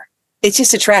moving here. It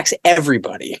just attracts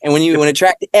everybody. And when it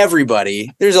attracts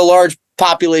everybody, there's a large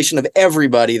population of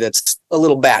everybody that's a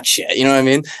little batshit. You know what I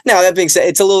mean? Now, that being said,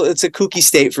 it's a kooky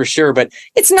state for sure, but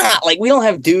it's not like we don't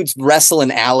have dudes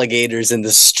wrestling alligators in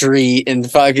the street and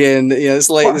fucking, it's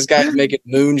like this guy making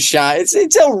moonshine.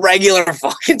 It's a regular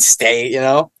fucking state,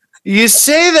 You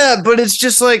say that, but it's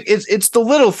just like it's the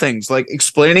little things, like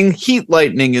explaining heat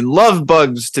lightning and love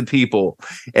bugs to people,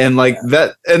 and like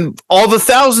that, and all the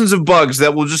thousands of bugs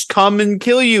that will just come and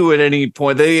kill you at any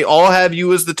point. They all have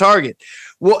you as the target.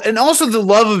 Well, and also the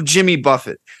love of Jimmy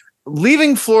Buffett.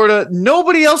 Leaving Florida,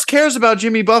 nobody else cares about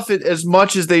Jimmy Buffett as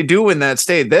much as they do in that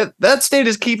state. That state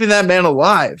is keeping that man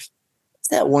alive. What's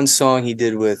that one song he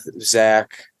did with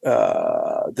Zach,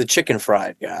 the chicken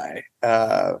fried guy?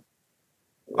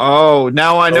 Oh,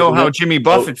 now I know how Jimmy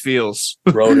Buffett feels.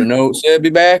 Wrote a note, said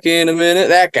be back in a minute.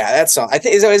 That guy, that song. I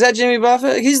think is that Jimmy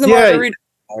Buffett? He's the Margarita,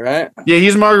 right? Yeah,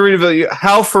 he's Margaritaville.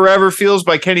 How Forever Feels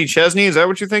by Kenny Chesney. Is that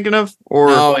what you're thinking of? Or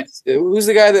no, who's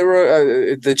the guy that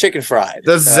wrote the chicken fried?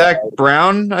 That's Zach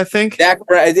Brown, I think. Zach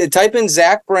Brown. Type in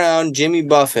Zach Brown, Jimmy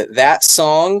Buffett. That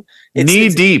song, Knee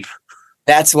Deep.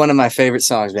 That's one of my favorite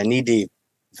songs, man. Knee Deep.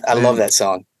 I love that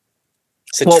song.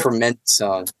 It's a tremendous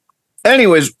song.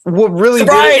 Anyways, what really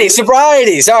sobriety.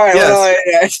 Sorry.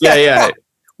 Yes. Yeah.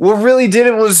 What really did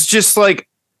it was just like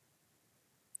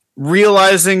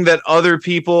realizing that other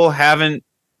people haven't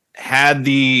had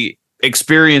the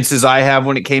experiences I have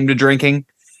when it came to drinking.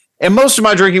 And most of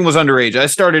my drinking was underage. I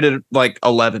started at like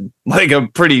 11, like a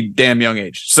pretty damn young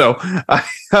age. So,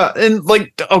 and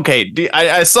like, okay,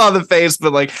 I saw the face,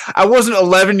 but like, I wasn't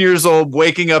 11 years old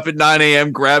waking up at 9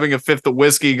 a.m., grabbing a fifth of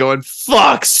whiskey going,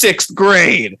 fuck, 6th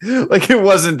grade. Like, it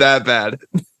wasn't that bad.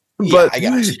 Yeah, but I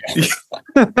got you.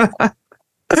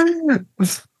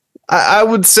 I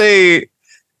would say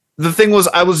the thing was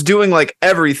I was doing like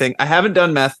everything. I haven't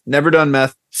done meth, never done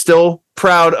meth. Still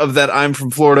proud of that I'm from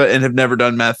Florida and have never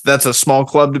done meth. That's a small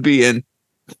club to be in.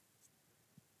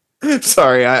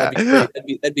 Sorry,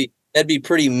 that'd be That'd be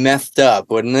pretty methed up,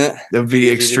 wouldn't it? It would be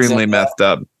extremely methed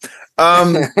up.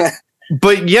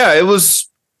 But yeah, it was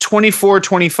 24,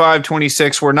 25,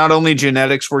 26, where not only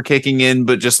genetics were kicking in,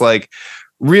 but just like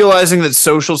realizing that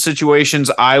social situations,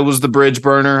 I was the bridge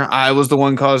burner. I was the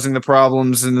one causing the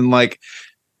problems. And then like,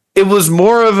 it was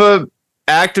more of a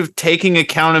act of taking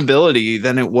accountability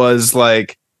than it was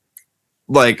like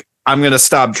I'm going to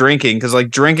stop drinking. Cause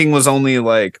like drinking was only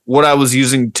like what I was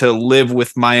using to live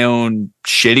with my own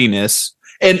shittiness.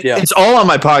 And it's all on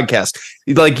my podcast.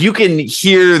 Like you can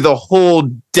hear the whole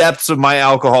depths of my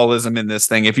alcoholism in this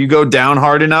thing. If you go down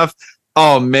hard enough,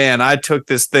 oh man, I took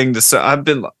this thing to, I've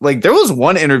been like, there was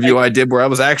one interview I did where I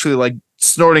was actually like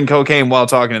snorting cocaine while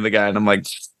talking to the guy. And I'm like,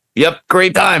 yep,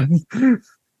 great time.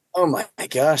 Oh my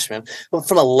gosh, man. Well,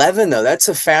 from 11 though, that's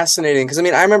a fascinating, because I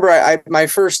mean, I remember my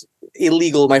first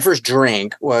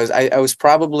drink was, I was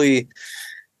probably,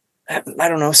 I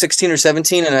don't know, 16 or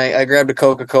 17. And I grabbed a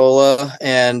Coca-Cola,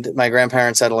 and my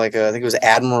grandparents had like I think it was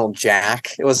Admiral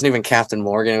Jack. It wasn't even Captain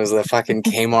Morgan. It was the fucking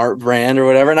Kmart brand or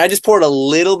whatever. And I just poured a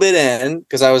little bit in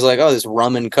because I was like, oh, this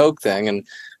rum and Coke thing.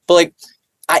 But like,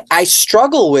 I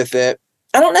struggle with it.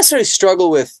 I don't necessarily struggle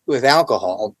with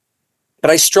alcohol, but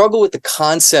I struggle with the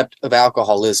concept of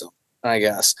alcoholism, I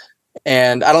guess.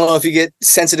 And I don't know if you get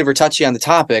sensitive or touchy on the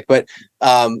topic, but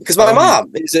because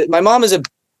my mom is a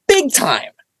big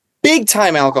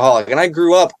time alcoholic, and I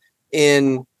grew up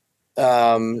in a,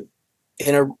 I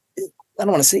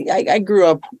don't want to say I grew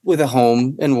up with a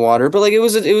home and water, but like it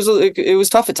was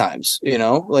tough at times, you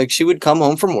know. Like she would come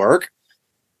home from work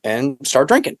and start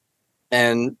drinking.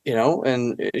 And, you know,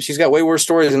 and she's got way worse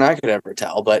stories than I could ever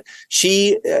tell. But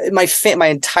my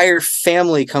entire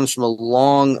family comes from a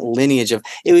long lineage of,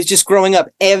 it was just growing up,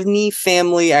 any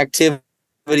family activity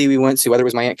we went to, whether it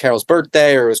was my Aunt Carol's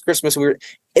birthday or it was Christmas,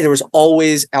 there was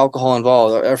always alcohol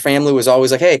involved. Our family was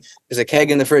always like, hey, there's a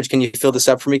keg in the fridge. Can you fill this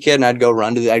up for me, kid? And I'd go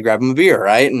I'd grab him a beer,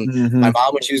 right? And my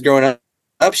mom, when she was growing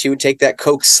up, she would take that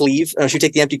Coke sleeve, she would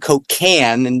take the empty Coke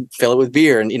can and fill it with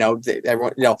beer. And, you know,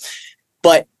 everyone, you know,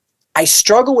 but I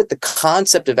struggle with the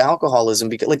concept of alcoholism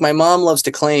because, like, my mom loves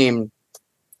to claim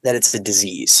that it's a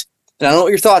disease. And I don't know what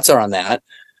your thoughts are on that,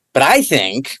 but I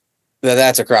think that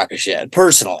that's a crock of shit,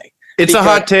 personally. It's a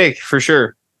hot take, for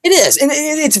sure. It is. And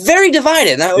it's very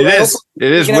divided. It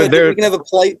is. We can have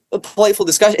a playful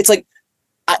discussion. It's like,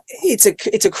 it's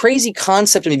a crazy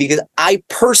concept to me because I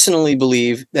personally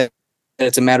believe that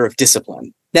it's a matter of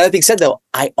discipline. Now, that being said, though,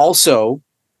 I also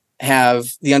have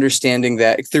the understanding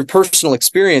that through personal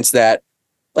experience that,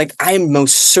 like, I am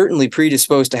most certainly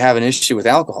predisposed to have an issue with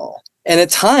alcohol. And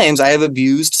at times I have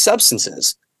abused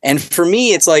substances. And for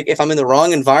me, it's like, if I'm in the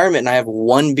wrong environment and I have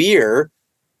one beer,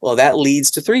 well, that leads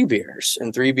to 3 beers,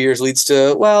 and 3 beers leads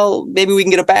to, well, maybe we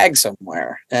can get a bag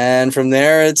somewhere. And from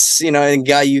there, it's, you know, a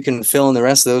guy you can fill in the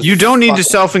rest of those. You don't need to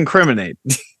self-incriminate.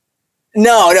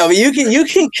 No, but you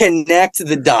can connect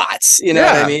the dots. You know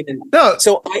what I mean? No.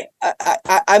 So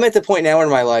I'm at the point now in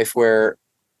my life where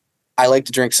I like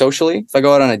to drink socially. If I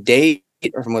go out on a date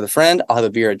or if I'm with a friend, I'll have a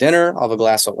beer at dinner. I'll have a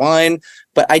glass of wine,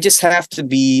 but I just have to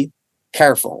be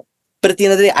careful. But at the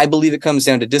end of the day, I believe it comes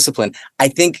down to discipline. I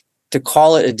think to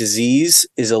call it a disease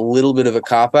is a little bit of a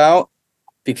cop out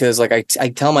because, like, I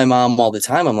tell my mom all the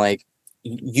time, I'm like,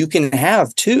 you can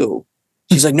have 2.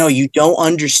 She's like, no, you don't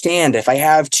understand. If I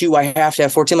have 2, I have to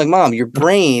have 14. I'm like, Mom, your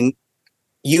brain,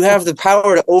 you have the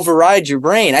power to override your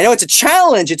brain. I know it's a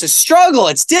challenge. It's a struggle.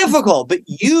 It's difficult, but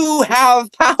you have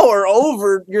power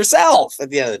over yourself at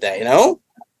the end of the day, you know?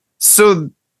 So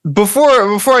before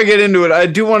I get into it, I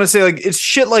do want to say, like, it's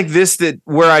shit like this that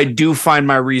where I do find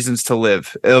my reasons to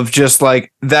live, of just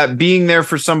like that being there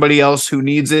for somebody else who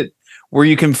needs it, where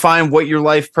you can find what your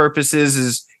life purpose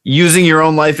is using your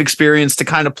own life experience to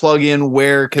kind of plug in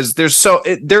where, because there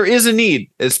is a need,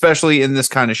 especially in this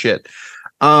kind of shit.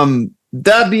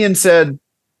 That being said,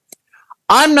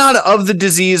 I'm not of the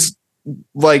disease,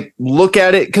 like, look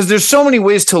at it, because there's so many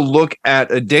ways to look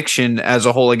at addiction as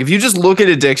a whole. Like, if you just look at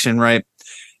addiction, right,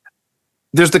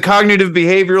 there's the cognitive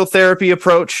behavioral therapy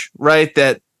approach, right,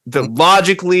 that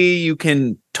logically you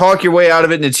can talk your way out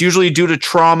of it, and it's usually due to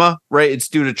trauma, right? It's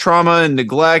due to trauma and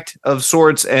neglect of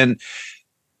sorts. And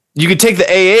you could take the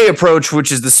AA approach,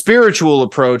 which is the spiritual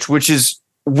approach, which is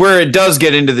where it does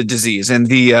get into the disease. And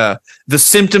the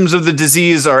symptoms of the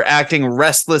disease are acting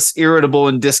restless, irritable,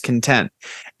 and discontent.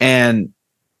 And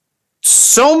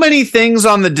so many things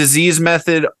on the disease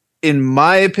method, in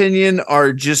my opinion,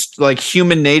 are just like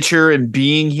human nature and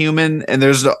being human. And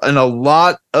there's a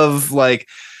lot of, like,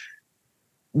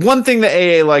 one thing that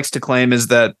AA likes to claim is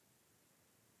that,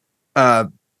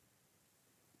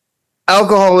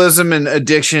 alcoholism and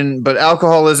addiction, but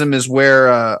alcoholism is where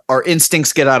our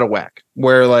instincts get out of whack,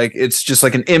 where like it's just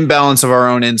like an imbalance of our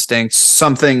own instincts.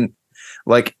 Something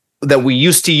like that we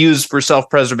used to use for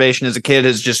self-preservation as a kid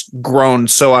has just grown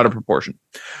so out of proportion.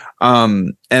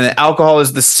 And alcohol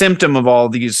is the symptom of all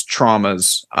these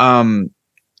traumas.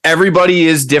 Everybody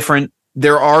is different.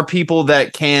 There are people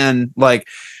that can like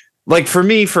for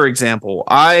me, for example,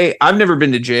 I've never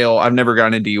been to jail. I've never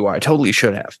gotten a DUI. Totally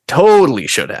should have.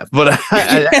 But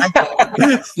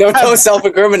don't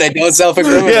self-incriminate. Don't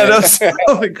self-incriminate. Yeah, don't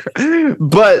self-incriminate.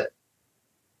 But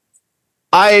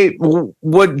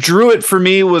what drew it for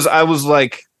me was I was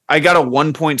like, I got a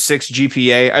 1.6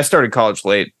 GPA. I started college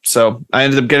late, so I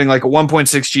ended up getting like a 1.6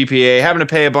 GPA, having to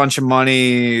pay a bunch of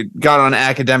money, got on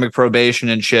academic probation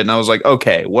and shit. And I was like,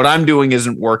 okay, what I'm doing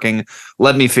isn't working.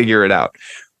 Let me figure it out.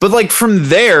 But like from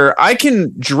there, I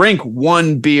can drink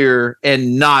one beer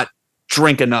and not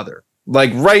drink another. Like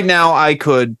right now, I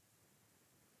could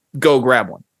go grab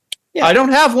one. Yeah. I don't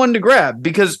have one to grab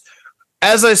because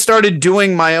as I started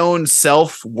doing my own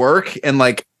self work and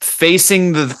like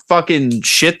facing the fucking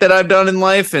shit that I've done in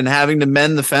life and having to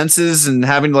mend the fences and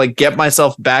having to like get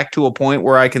myself back to a point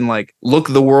where I can like look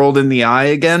the world in the eye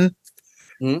again.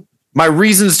 Mm-hmm. My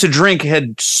reasons to drink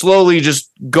had slowly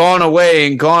just gone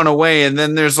away. And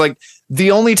then there's like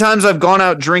the only times I've gone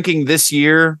out drinking this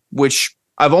year, which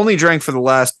I've only drank for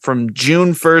from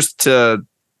June 1st to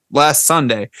last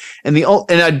Sunday. And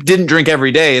I didn't drink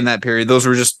every day in that period. Those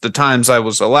were just the times I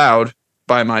was allowed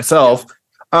by myself.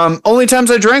 Only times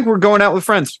I drank were going out with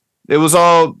friends. It was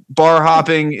all bar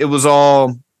hopping. It was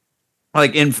all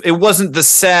like, it wasn't the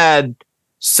sad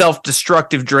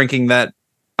self-destructive drinking that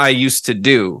I used to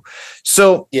do.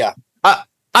 So yeah,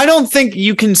 I don't think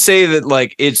you can say that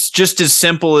like it's just as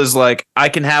simple as like I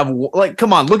can have like,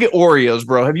 come on, look at Oreos,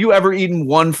 bro. Have you ever eaten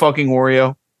one fucking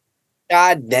Oreo?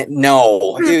 God,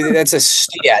 no, dude,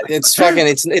 it's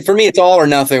fucking, for me, it's all or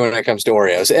nothing when it comes to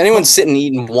Oreos. Anyone sitting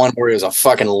eating one Oreo is a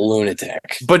fucking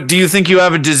lunatic. But do you think you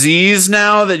have a disease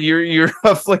now that you're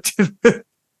afflicted with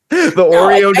the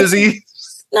Oreo disease?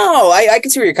 No, I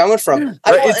can see where you're coming from.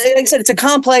 Like I said, it's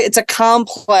a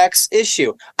complex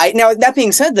issue. Now that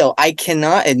being said, though, I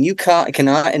cannot, and you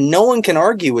cannot, and no one can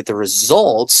argue with the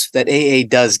results that AA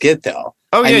does get, though.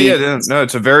 Oh yeah. No,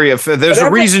 it's a there's a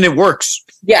reason it works.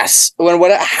 Yes,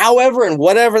 however, and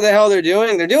whatever the hell they're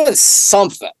doing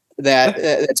something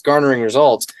that's garnering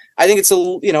results. I think it's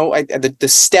the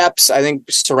steps. I think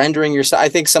surrendering yourself. I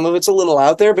think some of it's a little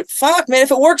out there, but fuck, man,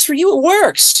 if it works for you, it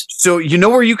works. So you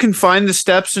know where you can find the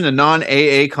steps in a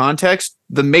non-AA context?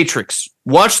 The Matrix.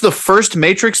 Watch the first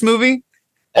Matrix movie.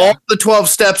 All the 12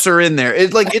 steps are in there.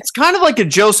 It's kind of like a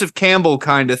Joseph Campbell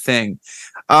kind of thing.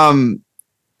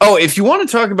 If you want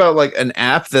to talk about like an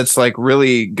app that's like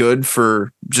really good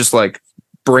for just like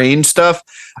brain stuff,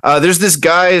 there's this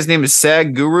guy. His name is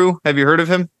Sag Guru. Have you heard of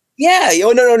him? Yeah.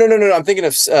 Oh no. I'm thinking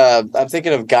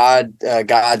of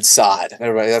God Sod.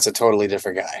 Everybody, that's a totally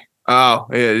different guy. Oh,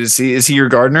 yeah. Is he your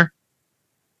gardener?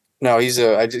 No,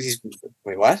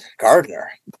 wait, what?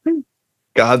 Gardener?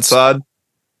 God Sod.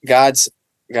 God. Is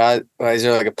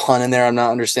there like a pun in there? I'm not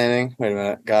understanding. Wait a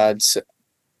minute.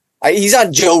 He's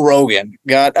on Joe Rogan.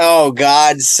 God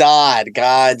Sod.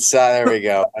 There we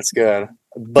go. That's good.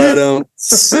 But well,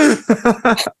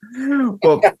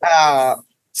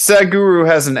 Sadhguru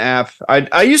has an app.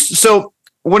 I used to, so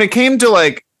when it came to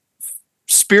like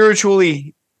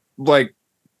spiritually, like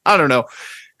I don't know,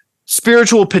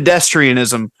 spiritual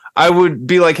pedestrianism, I would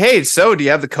be like, hey, so do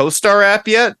you have the CoStar app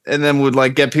yet? And then would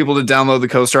like get people to download the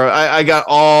CoStar. I got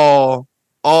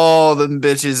all them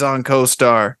bitches on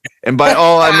CoStar. And by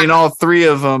all, I mean all three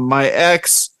of them. My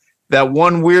ex, that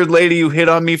one weird lady who hit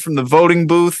on me from the voting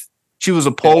booth. She was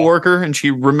a poll worker and she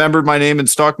remembered my name and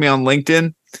stalked me on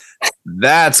LinkedIn.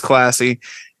 That's classy.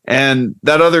 And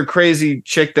that other crazy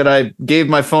chick that I gave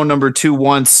my phone number to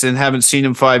once and haven't seen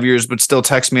in 5 years, but still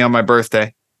texts me on my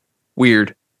birthday.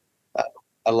 Weird.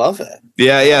 I love it.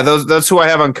 Yeah. That's who I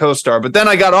have on CoStar. But then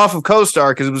I got off of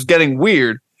CoStar because it was getting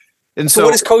weird. And so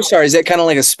what is CoStar? Is it kind of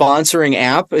like a sponsoring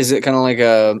app? Is it kind of like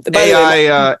a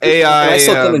AI?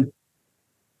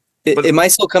 Am I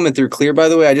still coming through clear, by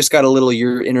the way? I just got a little,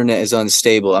 your internet is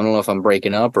unstable. I don't know if I'm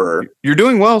breaking up or... You're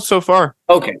doing well so far.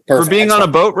 Okay, perfect. For being on a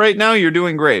boat right now, you're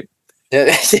doing great. But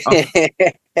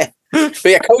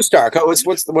yeah, CoStar.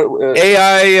 What's the...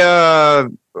 AI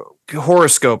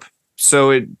horoscope. So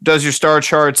it does your star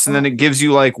charts and then it gives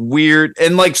you like weird...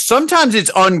 And like sometimes it's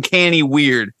uncanny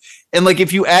weird. And like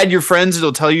if you add your friends,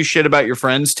 it'll tell you shit about your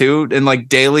friends too. And like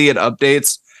daily it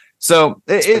updates. So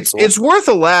it's worth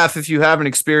a laugh if you haven't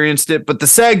experienced it, but the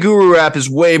Sadhguru app is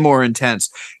way more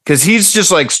intense because he's just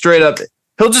like straight up.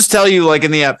 He'll just tell you like in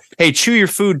the app, hey, chew your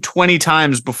food 20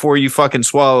 times before you fucking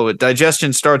swallow it.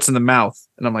 Digestion starts in the mouth.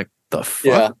 And I'm like, the fuck?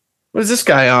 Yeah. What is this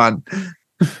guy on?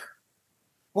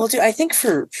 Well, dude, I think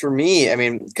for me, I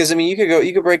mean, because I mean,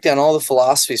 you could break down all the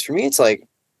philosophies. For me, it's like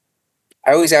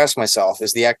I always ask myself,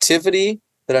 is the activity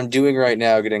that I'm doing right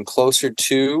now getting closer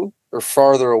to or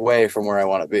farther away from where I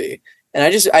want to be? And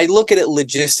I look at it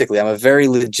logistically. I'm a very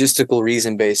logistical,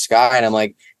 reason-based guy, and I'm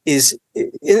like,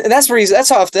 and that's the reason.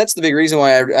 That's the big reason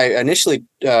why I initially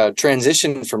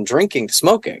transitioned from drinking to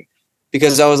smoking,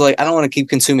 because I was like, I don't want to keep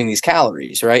consuming these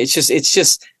calories, right? It's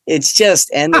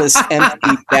just endless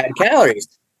empty bad calories.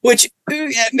 Which,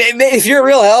 if you're a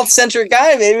real health-centric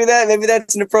guy, maybe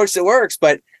that's an approach that works.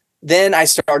 But then I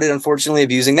started, unfortunately,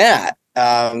 abusing that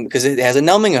because it has a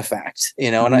numbing effect,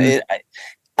 you know. And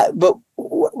but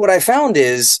what I found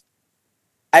is,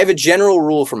 I have a general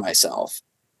rule for myself.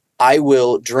 I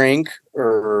will drink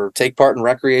or take part in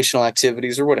recreational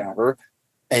activities or whatever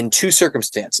in two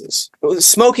circumstances.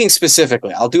 Smoking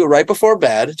specifically, I'll do it right before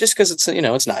bed, just because it's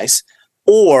nice,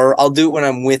 or I'll do it when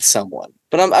I'm with someone.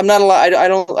 But I'm not allowed.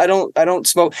 I don't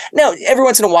smoke. Now, every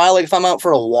once in a while, like if I'm out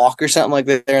for a walk or something like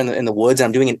that, there in the woods,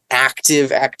 I'm doing an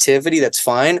active activity, that's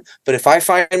fine. But if I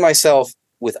find myself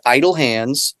with idle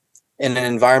hands in an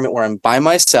environment where I'm by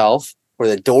myself, where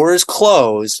the door is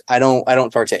closed, I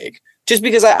don't partake. Just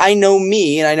because I know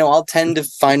me, and I know I'll tend to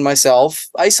find myself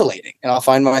isolating, and I'll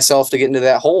find myself to get into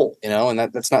that hole, you know, and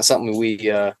that's not something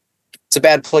it's a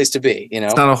bad place to be, you know.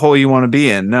 It's not a hole you want to be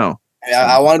in, no.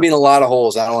 I want to be in a lot of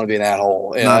holes. I don't want to be in that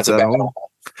hole. You know, that's a bad hole.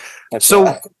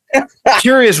 So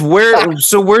curious,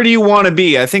 where do you want to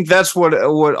be? I think that's what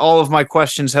all of my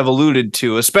questions have alluded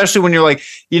to, especially when you're like,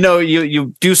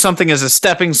 you do something as a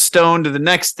stepping stone to the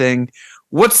next thing.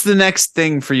 What's the next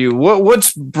thing for you?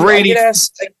 What's Brady?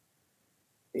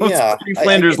 What's Brady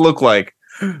Flanders look like?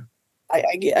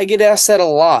 I get asked that a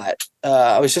lot.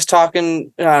 I was just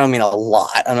talking, I don't mean a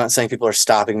lot. I'm not saying people are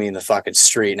stopping me in the fucking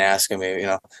street and asking me,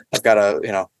 I've got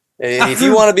if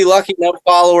you want to be lucky enough,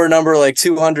 follower number like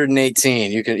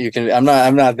 218, you can,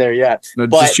 I'm not there yet. No,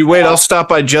 but just you wait, I'll stop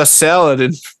by Just Salad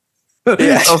and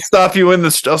yeah. I'll stop you in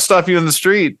the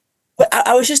street. But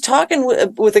I was just talking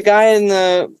with a guy in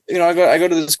the, I go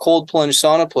to this cold plunge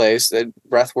sauna place, that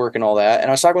breath work and all that. And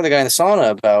I was talking with a guy in the sauna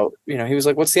about, he was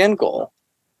like, what's the end goal?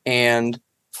 And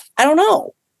I don't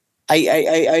know.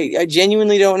 I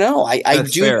genuinely don't know. I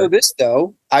do know this,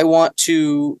 though. I want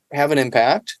to have an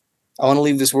impact. I want to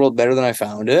leave this world better than I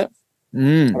found it.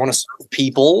 I want to serve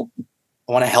people.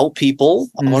 I want to help people.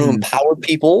 I want to empower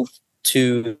people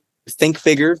to think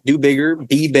bigger, do bigger,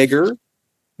 be bigger.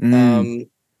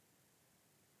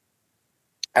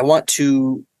 I want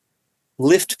to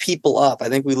lift people up. I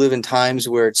think we live in times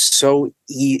where it's so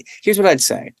easy. Here's what I'd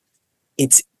say.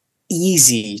 It's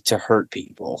easy to hurt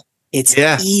people. It's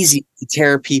easy to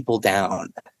tear people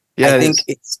down. I think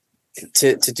it's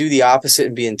to do the opposite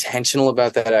and be intentional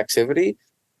about that activity.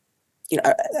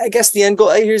 I guess the end goal,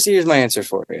 here's my answer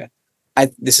for you. I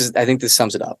think this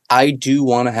sums it up. I do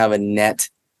want to have a net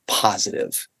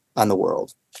positive on the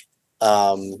world.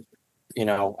 I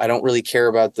don't really care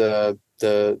about the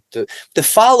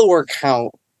follower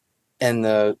count and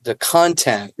the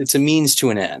content. It's a means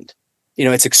to an end.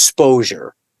 It's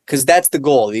exposure. Because that's the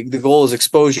goal. The goal is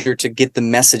exposure to get the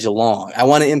message along. I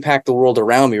want to impact the world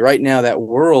around me. Right now, that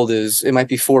world it might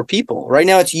be 4 people. Right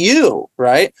now, it's you,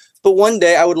 right? But one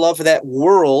day, I would love for that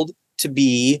world to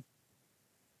be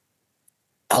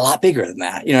a lot bigger than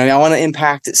that. I want to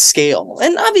impact at scale.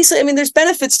 And obviously, there's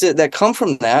benefits that come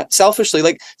from that, selfishly,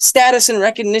 like status and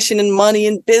recognition and money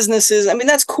and businesses.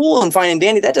 That's cool and fine and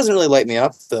dandy. That doesn't really light me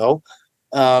up, though.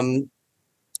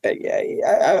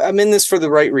 I'm in this for the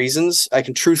right reasons. I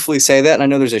can truthfully say that. And I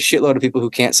know there's a shitload of people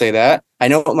who can't say that. I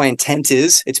know what my intent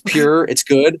is. It's pure. It's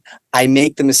good. I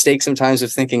make the mistake sometimes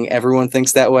of thinking everyone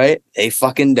thinks that way. They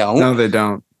fucking don't. No, they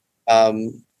don't.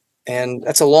 And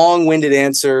that's a long-winded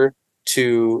answer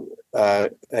to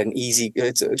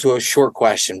to a short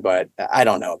question, but I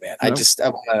don't know, man. Nope. I'm just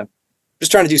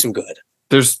trying to do some good.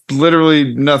 There's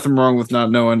literally nothing wrong with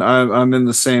not knowing. I'm in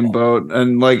the same boat.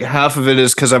 And like half of it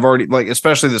is because I've already, like,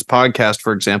 especially this podcast,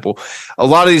 for example, a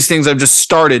lot of these things I've just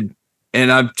started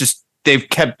and they've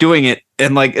kept doing it.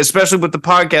 And like, especially with the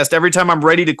podcast, every time I'm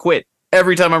ready to quit,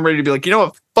 every time I'm ready to be like, you know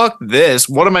what, fuck this.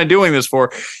 What am I doing this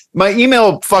for? My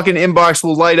email fucking inbox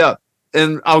will light up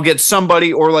and I'll get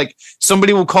somebody, or like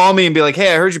somebody will call me and be like,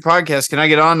 hey, I heard your podcast. Can I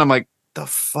get on? And I'm like, the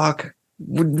fuck?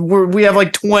 We have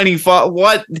like 25.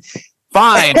 What?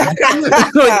 Fine.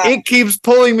 Like, it keeps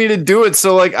pulling me to do it.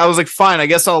 So like I was like, fine, I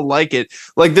guess I'll like it.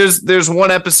 Like there's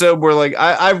one episode where like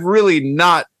I've really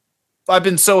not I've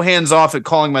been so hands off at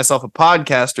calling myself a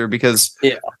podcaster because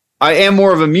Yeah. I am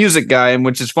more of a music guy, and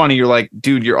which is funny. You're like,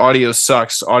 dude, your audio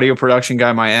sucks. Audio production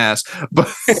guy, my ass.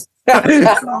 But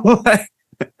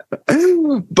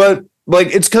but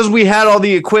like it's because we had all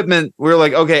the equipment. We were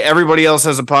like, okay, everybody else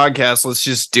has a podcast. Let's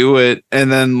just do it.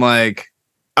 And then like,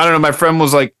 I don't know. My friend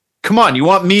was like, come on, you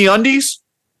want Me Undies?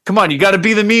 Come on, you got to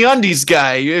be the Me Undies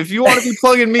guy. If you want to be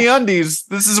plugging Me Undies,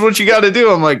 this is what you got to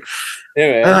do. I'm like,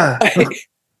 yeah,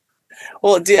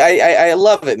 well, dude, I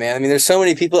love it, man. I mean, there's so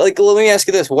many people. Like, let me ask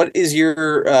you this: what is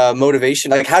your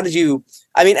motivation? Like, how did you?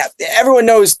 I mean, everyone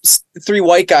knows three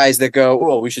white guys that go,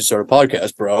 "Well, we should start a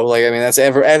podcast, bro." Like, I mean, that's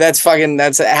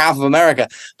half of America.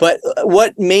 But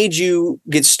what made you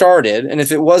get started? And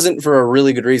if it wasn't for a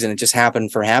really good reason, it just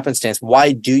happened for happenstance.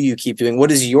 Why do you keep doing? What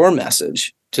is your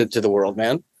message to the world,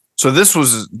 man? So this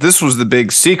was the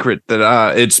big secret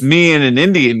that it's me and an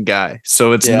Indian guy.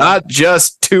 So it's not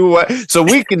just two. So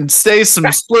we can say some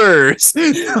slurs.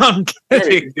 I'm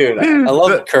kidding, dude. I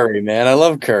love curry, man. I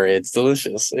love curry. It's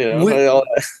delicious. You know?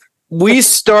 We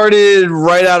started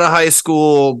right out of high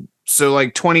school, so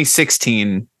like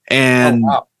 2016, and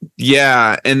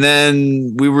yeah, and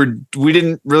then we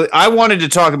didn't really. I wanted to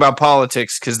talk about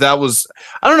politics because that was.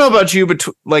 I don't know about you, but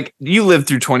like you lived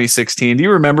through 2016. Do you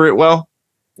remember it well?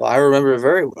 Well, I remember it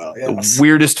very well. Yes. The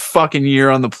weirdest fucking year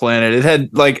on the planet. It had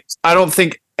like I don't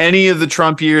think any of the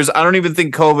Trump years. I don't even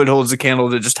think COVID holds a candle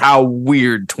to just how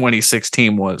weird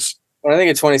 2016 was. When I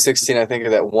think of 2016, I think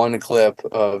of that one clip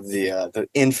of the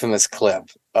infamous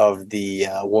clip of the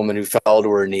woman who fell to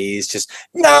her knees. Just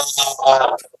no,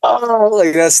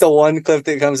 like that's the one clip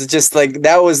that comes. It's just like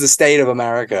that was the state of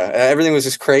America. Everything was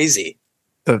just crazy.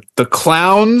 The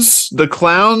clowns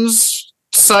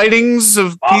sightings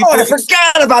of people. Oh, I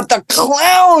forgot about the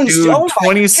clowns. Dude,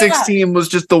 2016 was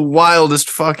just the wildest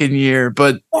fucking year.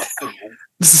 But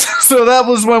so that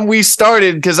was when we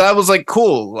started because I was like,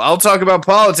 cool, I'll talk about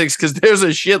politics because there's a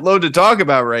shitload to talk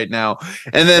about right now.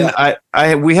 And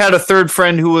then we had a third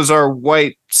friend who was our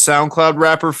white SoundCloud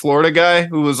rapper, Florida guy,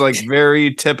 who was like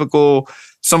very typical,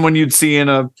 someone you'd see in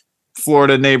a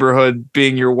Florida neighborhood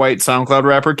being your white SoundCloud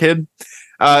rapper kid.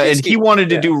 And he wanted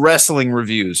to do wrestling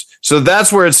reviews. So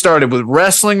that's where it started with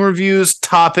wrestling reviews,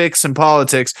 topics, and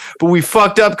politics. But we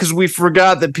fucked up because we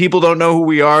forgot that people don't know who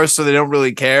we are, so they don't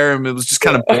really care. And it was just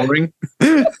kind of boring.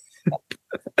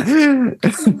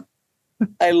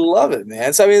 I love it,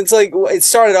 man. So, I mean, it's like it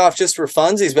started off just for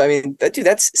funsies, but I mean,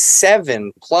 that's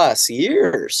 7+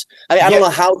 years. I mean, I don't know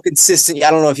how consistent. I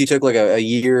don't know if you took like a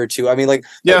year or two. I mean, like,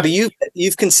 but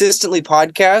you've consistently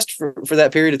podcast for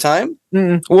that period of time.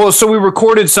 Mm-hmm. Well, so we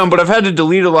recorded some, but I've had to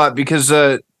delete a lot because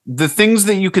the things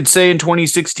that you could say in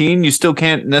 2016, you still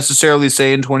can't necessarily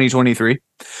say in 2023.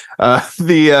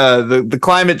 The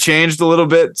climate changed a little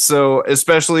bit, so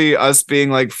especially us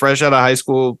being like fresh out of high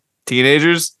school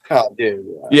teenagers. Oh, dude.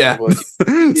 Yeah.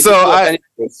 So I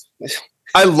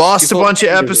lost a bunch of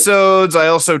episodes. I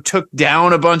also took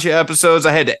down a bunch of episodes.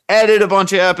 I had to edit a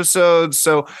bunch of episodes.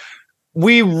 So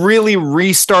we really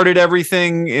restarted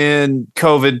everything in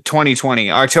COVID 2020.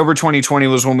 October 2020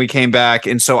 was when we came back.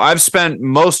 And so I've spent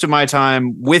most of my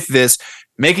time with this,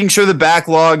 making sure the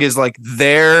backlog is like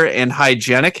there and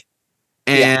hygienic.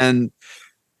 And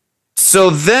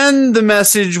so then the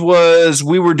message was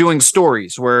we were doing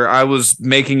stories where I was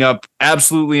making up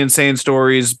absolutely insane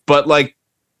stories, but like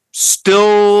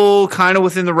still kind of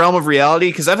within the realm of reality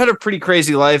because I've had a pretty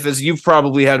crazy life, as you've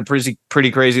probably had a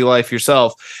pretty crazy life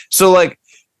yourself. So like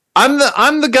I'm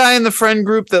the guy in the friend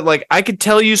group that like I could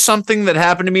tell you something that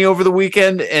happened to me over the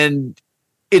weekend and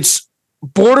it's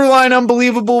borderline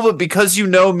unbelievable, but because you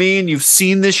know me and you've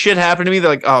seen this shit happen to me,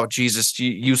 they're like, oh Jesus,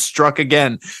 you struck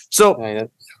again. So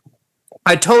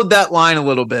I towed that line a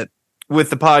little bit with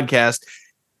the podcast.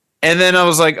 And then I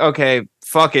was like, okay,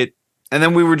 fuck it. And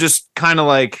then we were just kind of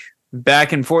like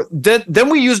back and forth. Then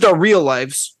we used our real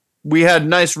lives. We had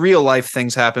nice real life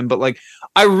things happen. But like,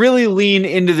 I really lean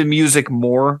into the music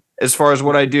more as far as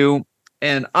what I do.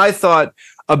 And I thought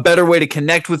a better way to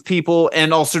connect with people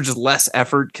and also just less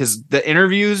effort because the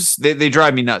interviews, they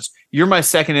drive me nuts. You're my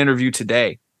second interview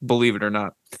today, believe it or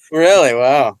not. Really?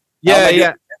 Wow.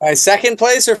 Yeah. My second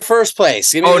place or first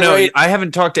place? No, I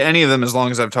haven't talked to any of them as long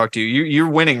as I've talked to you. You're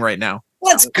winning right now.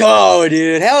 Let's go,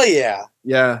 dude! Hell yeah!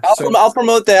 Yeah, I'll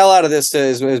promote the hell out of this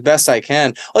as best I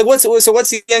can. Like, what's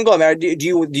the end goal? I mean, do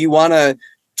you want to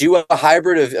do a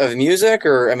hybrid of music,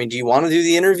 or I mean, do you want to do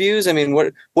the interviews? I mean,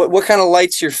 what kind of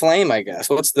lights your flame? I guess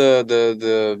what's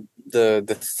the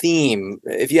theme?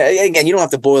 If you again, you don't have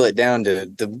to boil it down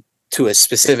to a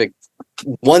specific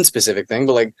thing,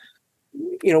 but like,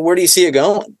 where do you see it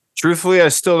going? Truthfully, I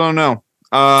still don't know.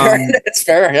 It's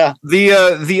fair, yeah.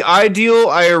 The ideal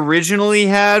I originally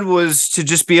had was to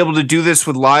just be able to do this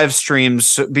with live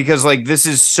streams because like this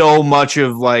is so much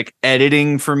of like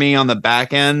editing for me on the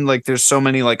back end. Like there's so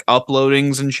many like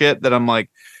uploadings and shit that I'm like,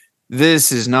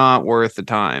 this is not worth the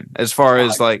time. As far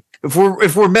as like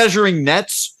if we're measuring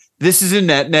nets, this is a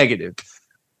net negative.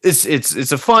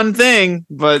 It's a fun thing,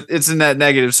 but it's a net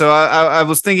negative. So I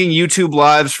was thinking YouTube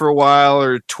lives for a while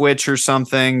or Twitch or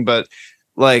something, but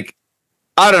like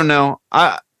I don't know.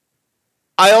 I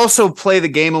also play the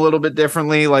game a little bit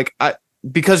differently. Like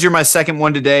because you're my second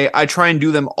one today, I try and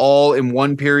do them all in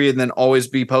one period and then always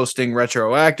be posting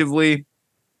retroactively.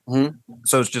 Mm-hmm.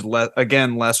 So it's just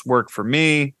less work for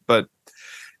me. But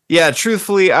yeah,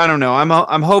 truthfully, I don't know.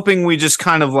 I'm hoping we just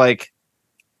kind of like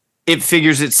it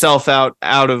figures itself out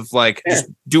of like just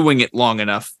doing it long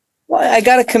enough. Well, I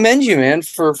got to commend you, man,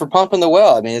 for pumping the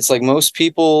well. I mean, it's like most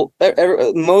people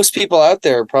out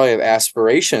there probably have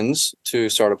aspirations to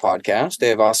start a podcast. They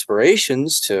have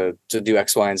aspirations to do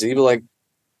X, Y, and Z, but like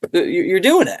you're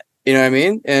doing it. You know what I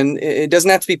mean? And it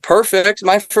doesn't have to be perfect.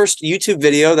 My first YouTube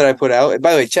video that I put out,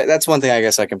 by the way, that's one thing I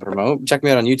guess I can promote. Check me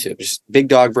out on YouTube. Just Big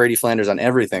Dog Brady Flanders on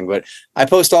everything. But I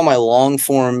post all my long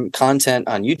form content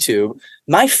on YouTube.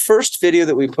 My first video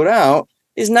that we put out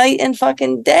is night and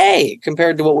fucking day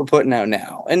compared to what we're putting out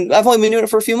now. And I've only been doing it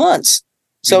for a few months.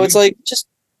 So it's like, just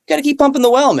got to keep pumping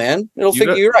the well, man. It'll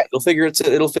figure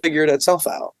it itself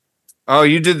out. Oh,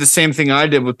 you did the same thing I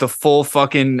did with the full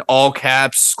fucking all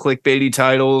caps clickbaity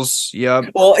titles. Yep.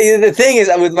 Well, the thing is,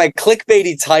 with my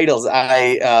clickbaity titles,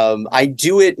 I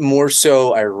do it more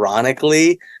so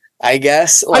ironically, I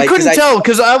guess. Like, I couldn't tell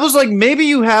because I was like, maybe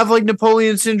you have like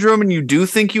Napoleon syndrome and you do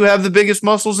think you have the biggest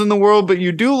muscles in the world, but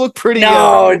you do look pretty.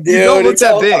 No, dude, you don't look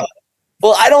that big.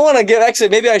 Well, I don't want to give. Actually,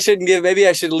 maybe I shouldn't give. Maybe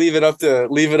I should leave it up to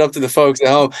the folks at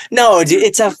home. No, dude,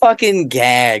 it's a fucking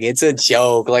gag. It's a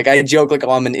joke. Like I joke like, oh,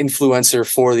 I'm an influencer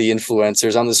for the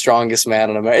influencers. I'm the strongest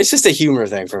man in America. It's just a humor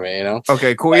thing for me, you know.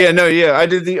 Okay, cool. Yeah, no, yeah, I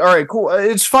did the. All right, cool.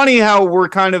 It's funny how we're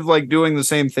kind of like doing the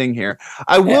same thing here.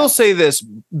 I will say this: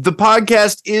 the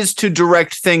podcast is to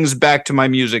direct things back to my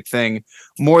music thing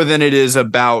more than it is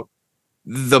about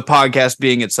the podcast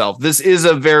being itself. This is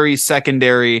a very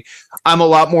secondary. I'm a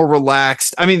lot more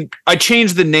relaxed. I mean, I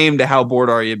changed the name to How Bored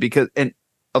Are You because, and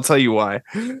I'll tell you why.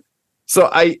 So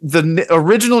the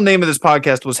original name of this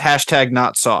podcast was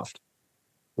 #NotSoft.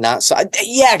 Not so.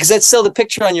 Yeah, because that's still the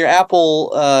picture on your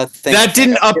Apple thing. That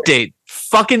didn't update.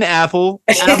 Fucking Apple.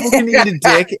 Apple can eat a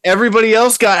dick. Everybody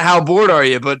else got How Bored Are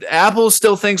You, but Apple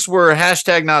still thinks we're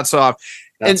 #NotSoft.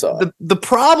 And the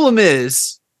problem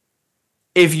is,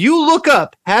 if you look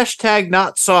up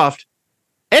 #NotSoft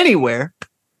anywhere,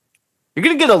 you're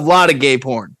going to get a lot of gay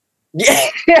porn. Yeah.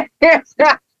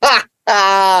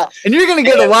 And you're going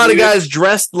to get a lot of guys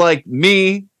dressed like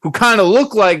me, who kind of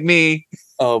look like me.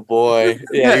 Oh, boy.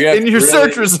 Yeah, in your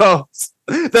search results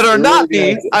that are not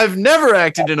me. I've never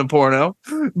acted in a porno.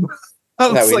 I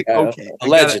was like, okay.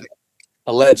 Allegedly.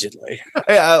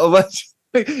 Yeah, allegedly.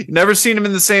 You never seen them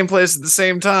in the same place at the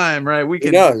same time, right? We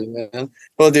can. Man.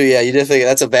 Well, dude, yeah, you definitely.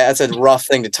 That's a rough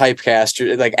thing to typecast.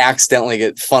 You like accidentally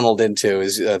get funneled into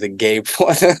is the gay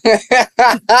one.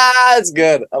 That's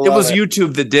good. It was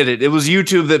YouTube that did it. It was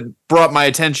YouTube that brought my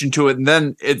attention to it, and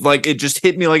then it just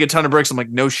hit me like a ton of bricks. I'm like,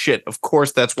 no shit. Of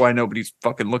course, that's why nobody's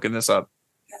fucking looking this up.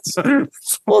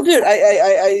 Well, dude,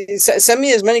 I send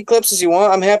me as many clips as you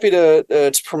want. I'm happy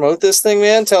to promote this thing,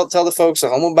 man. Tell the folks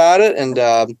at home about it,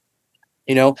 and.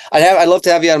 You know, I'd love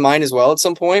to have you on mine as well at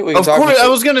some point. We can talk. Of course, I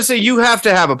was going to say you have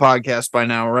to have a podcast by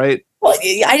now, right? Well,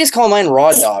 I just call mine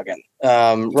Raw Dawggin.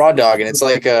 Raw Dawggin. It's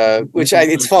like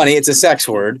it's funny. It's a sex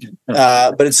word,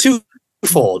 but it's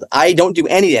twofold. I don't do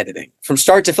any editing from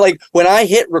start to like when I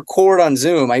hit record on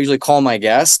Zoom. I usually call my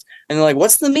guest. And they're like,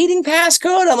 what's the meeting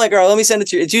passcode? I'm like, all right, let me send it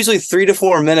to you. It's usually 3 to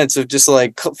 4 minutes of just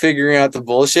like figuring out the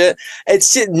bullshit.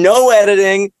 It's just no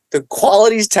editing. The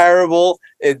quality's terrible.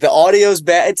 The audio's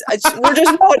bad.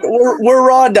 We're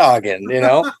raw dogging, you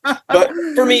know. But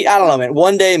for me, I don't know, man.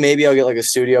 One day maybe I'll get like a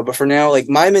studio. But for now, like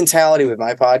my mentality with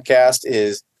my podcast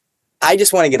is, I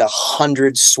just want to get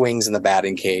 100 swings in the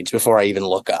batting cage before I even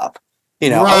look up. You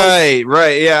know,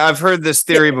 right. Yeah, I've heard this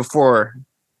theory before.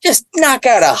 Just knock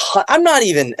out I'm less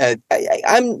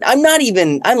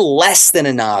than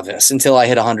a novice until I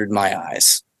hit 100 in my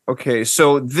eyes. Okay,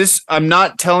 so I'm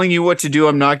not telling you what to do.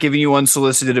 I'm not giving you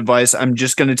unsolicited advice. I'm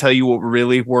just going to tell you what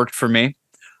really worked for me.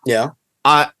 Yeah.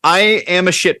 I am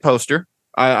a shit poster.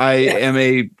 I'm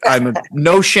a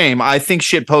no shame. I think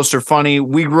shit posts are funny.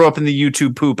 We grew up in the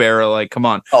YouTube poop era. Like, come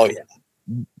on. Oh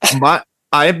yeah.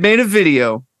 I have made a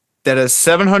video that has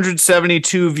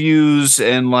 772 views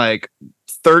and like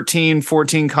 13,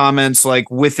 14 comments like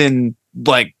within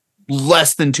like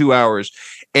less than 2 hours.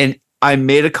 And I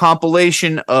made a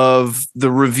compilation of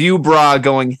the review bra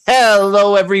going,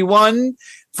 hello, everyone,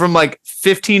 from like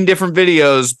 15 different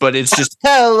videos, but it's just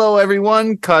hello,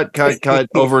 everyone, cut,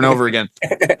 over and over again.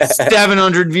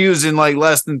 700 views in like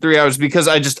less than 3 hours because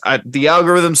the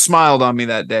algorithm smiled on me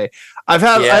that day. I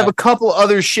have a couple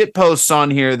other shit posts on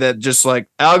here that just like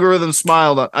algorithm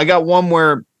smiled on. I got one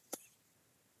where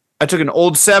I took an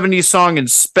old 70s song and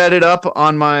sped it up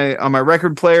on my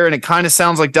record player, and it kind of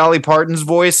sounds like Dolly Parton's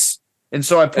voice. And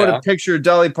so I put a picture of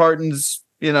Dolly Parton's,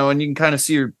 and you can kind of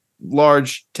see her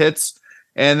large tits.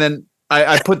 And then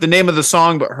I put the name of the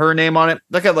song, but her name on it.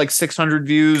 That got like 600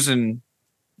 views in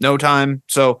no time.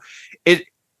 So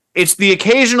it's the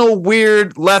occasional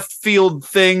weird left field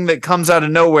thing that comes out of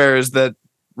nowhere is that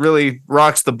really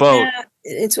rocks the boat. Yeah,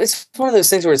 it's one of those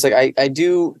things where it's like I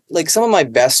do like some of my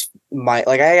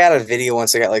I got a video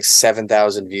once I got like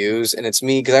 7,000 views, and it's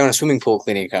me because I own a swimming pool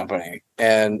cleaning company,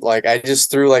 and like I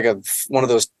just threw like one of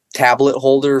those tablet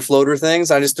holder floater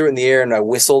things. I just threw it in the air and I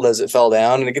whistled as it fell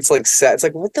down, and it gets like set. It's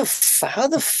like, how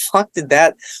the fuck did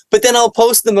that? But then I'll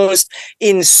post the most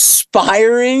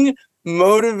inspiring,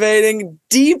 motivating,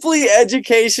 deeply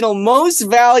educational, most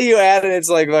value added. It's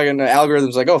like fucking the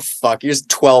algorithm's like, oh fuck, here's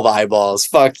 12 eyeballs.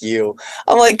 Fuck you.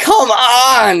 I'm like, come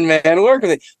on, man, work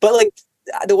with it. But like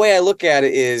the way I look at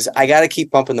it is I got to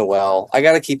keep pumping the well. I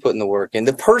got to keep putting the work in.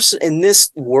 The person in this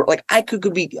world, like I could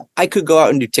go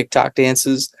out and do TikTok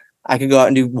dances. I could go out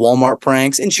and do Walmart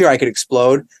pranks, and sure, I could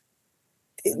explode.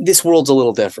 This world's a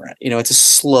little different. It's a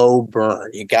slow burn.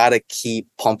 You got to keep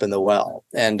pumping the well.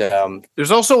 And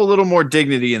there's also a little more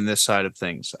dignity in this side of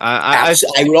things. I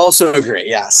would also agree.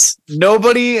 Yes.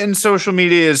 Nobody in social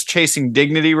media is chasing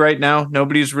dignity right now.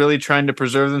 Nobody's really trying to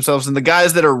preserve themselves. And the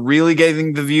guys that are really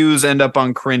getting the views end up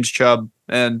on cringe chub,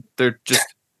 and they're just,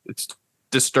 it's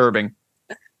disturbing.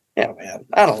 Yeah, man.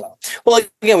 I don't know. Well,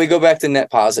 again, we go back to net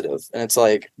positive, and it's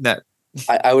like net.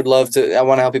 I would love to. I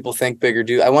want to help people think bigger.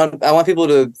 I want people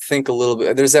to think a little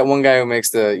bit. There's that one guy who makes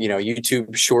the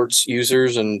YouTube Shorts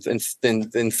users, and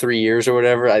in 3 years or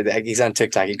whatever. He's on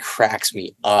TikTok. He cracks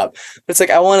me up. But it's like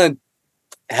I want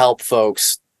to help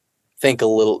folks think a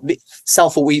little.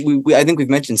 I think we've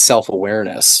mentioned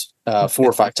self-awareness 4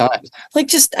 or 5 times. Like,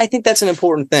 just I think that's an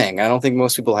important thing. I don't think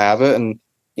most people have it, and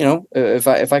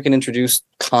if I can introduce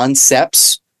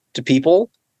concepts to people.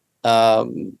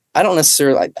 I don't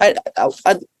necessarily.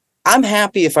 I'm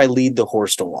happy if I lead the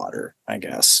horse to water. I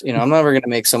guess I'm never going to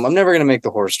make the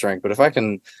horse drink. But if I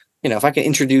can, if I can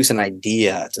introduce an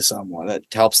idea to someone that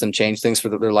helps them change things for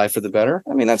their life for the better,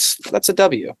 I mean that's a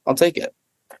W. I'll take it.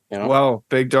 Well,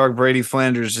 Big Dog Brady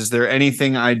Flanders, is there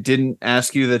anything I didn't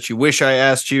ask you that you wish I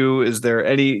asked you? Is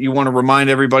there you want to remind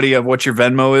everybody of what your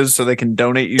Venmo is so they can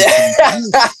donate you? No,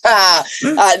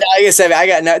 I guess I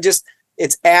got now just.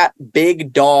 It's at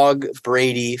Big Dog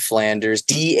Brady Flanders,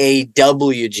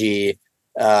 DAWG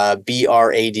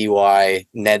BRADY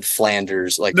Ned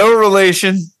Flanders. Like no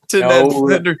relation to Ned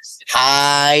Flanders.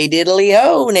 Hi diddly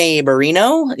ho,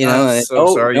 neighborino. I'm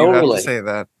so sorry you have to say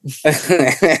that.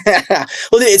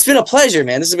 Well, it's been a pleasure,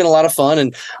 man. This has been a lot of fun,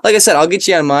 and like I said, I'll get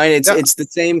you on mine. It's the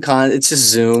same It's just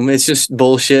Zoom. It's just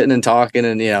bullshitting and talking,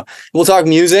 and we'll talk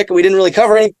music. We didn't really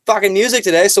cover any fucking music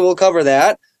today, so we'll cover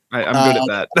that. I'm good at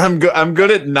that. I'm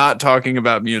good at not talking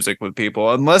about music with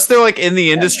people unless they're like in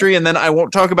the industry, and then I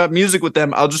won't talk about music with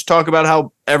them. I'll just talk about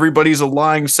how everybody's a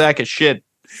lying sack of shit.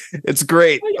 It's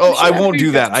great. I won't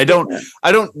do that. I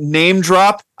don't name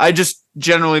drop. I just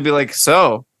generally be like,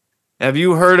 so have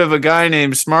you heard of a guy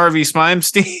named Smarvy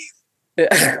Smimestein?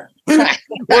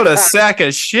 What a sack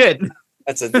of shit.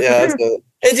 I tell you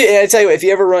what, if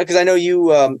you ever run, because I know you.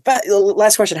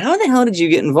 Last question: how the hell did you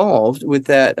get involved with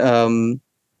that?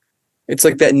 It's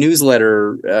like that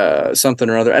newsletter, something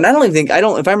or other. And I don't even think,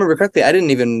 if I remember correctly, I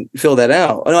didn't even fill that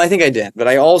out. Oh, no, I think I did. But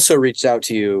I also reached out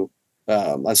to you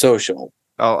on social.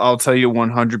 I'll tell you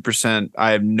 100%.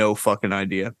 I have no fucking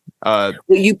idea. Well,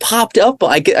 you popped up.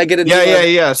 I get it.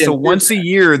 Yeah. So once a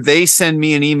year, they send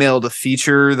me an email to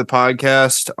feature the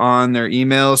podcast on their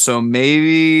email. So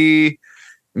maybe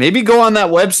go on that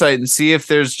website and see if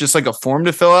there's just like a form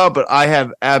to fill out, but I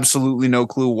have absolutely no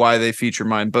clue why they feature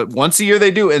mine. But once a year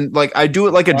they do, and like I do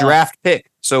it like a draft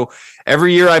pick. So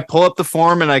every year I pull up the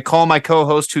form and I call my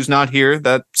co-host who's not here,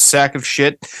 that sack of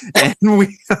shit, and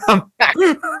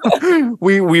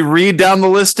we read down the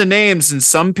list of names, and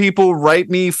some people write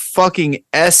me fucking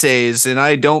essays and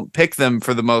I don't pick them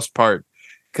for the most part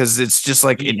because it's just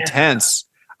like intense.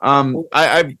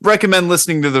 I recommend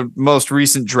listening to the most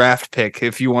recent draft pick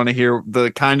if you want to hear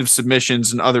the kind of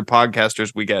submissions and other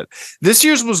podcasters we get. This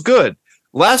year's was good.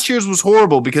 Last year's was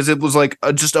horrible because it was like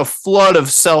just a flood of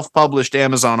self-published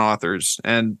Amazon authors,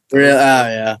 and Really?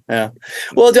 Yeah.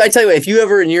 Well, I tell you what, if you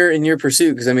ever in your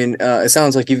pursuit, because I mean, it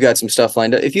sounds like you've got some stuff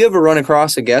lined up. If you ever run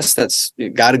across a guest that's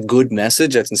got a good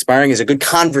message, that's inspiring, is a good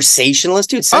conversationalist,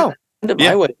 dude, send it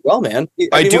my way. Well, man,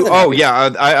 I do. Oh,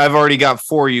 yeah, I've already got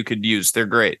 4 you could use. They're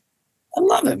great. I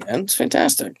love it, man. It's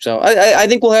fantastic. So I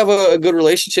think we'll have a good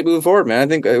relationship moving forward, man. I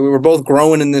think we're both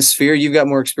growing in this sphere. You've got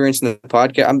more experience in the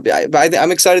podcast.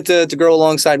 I'm excited to grow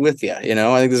alongside with you. You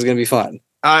know, I think this is going to be fun.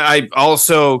 I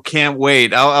also can't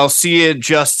wait. I'll see you at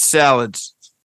Just Salads.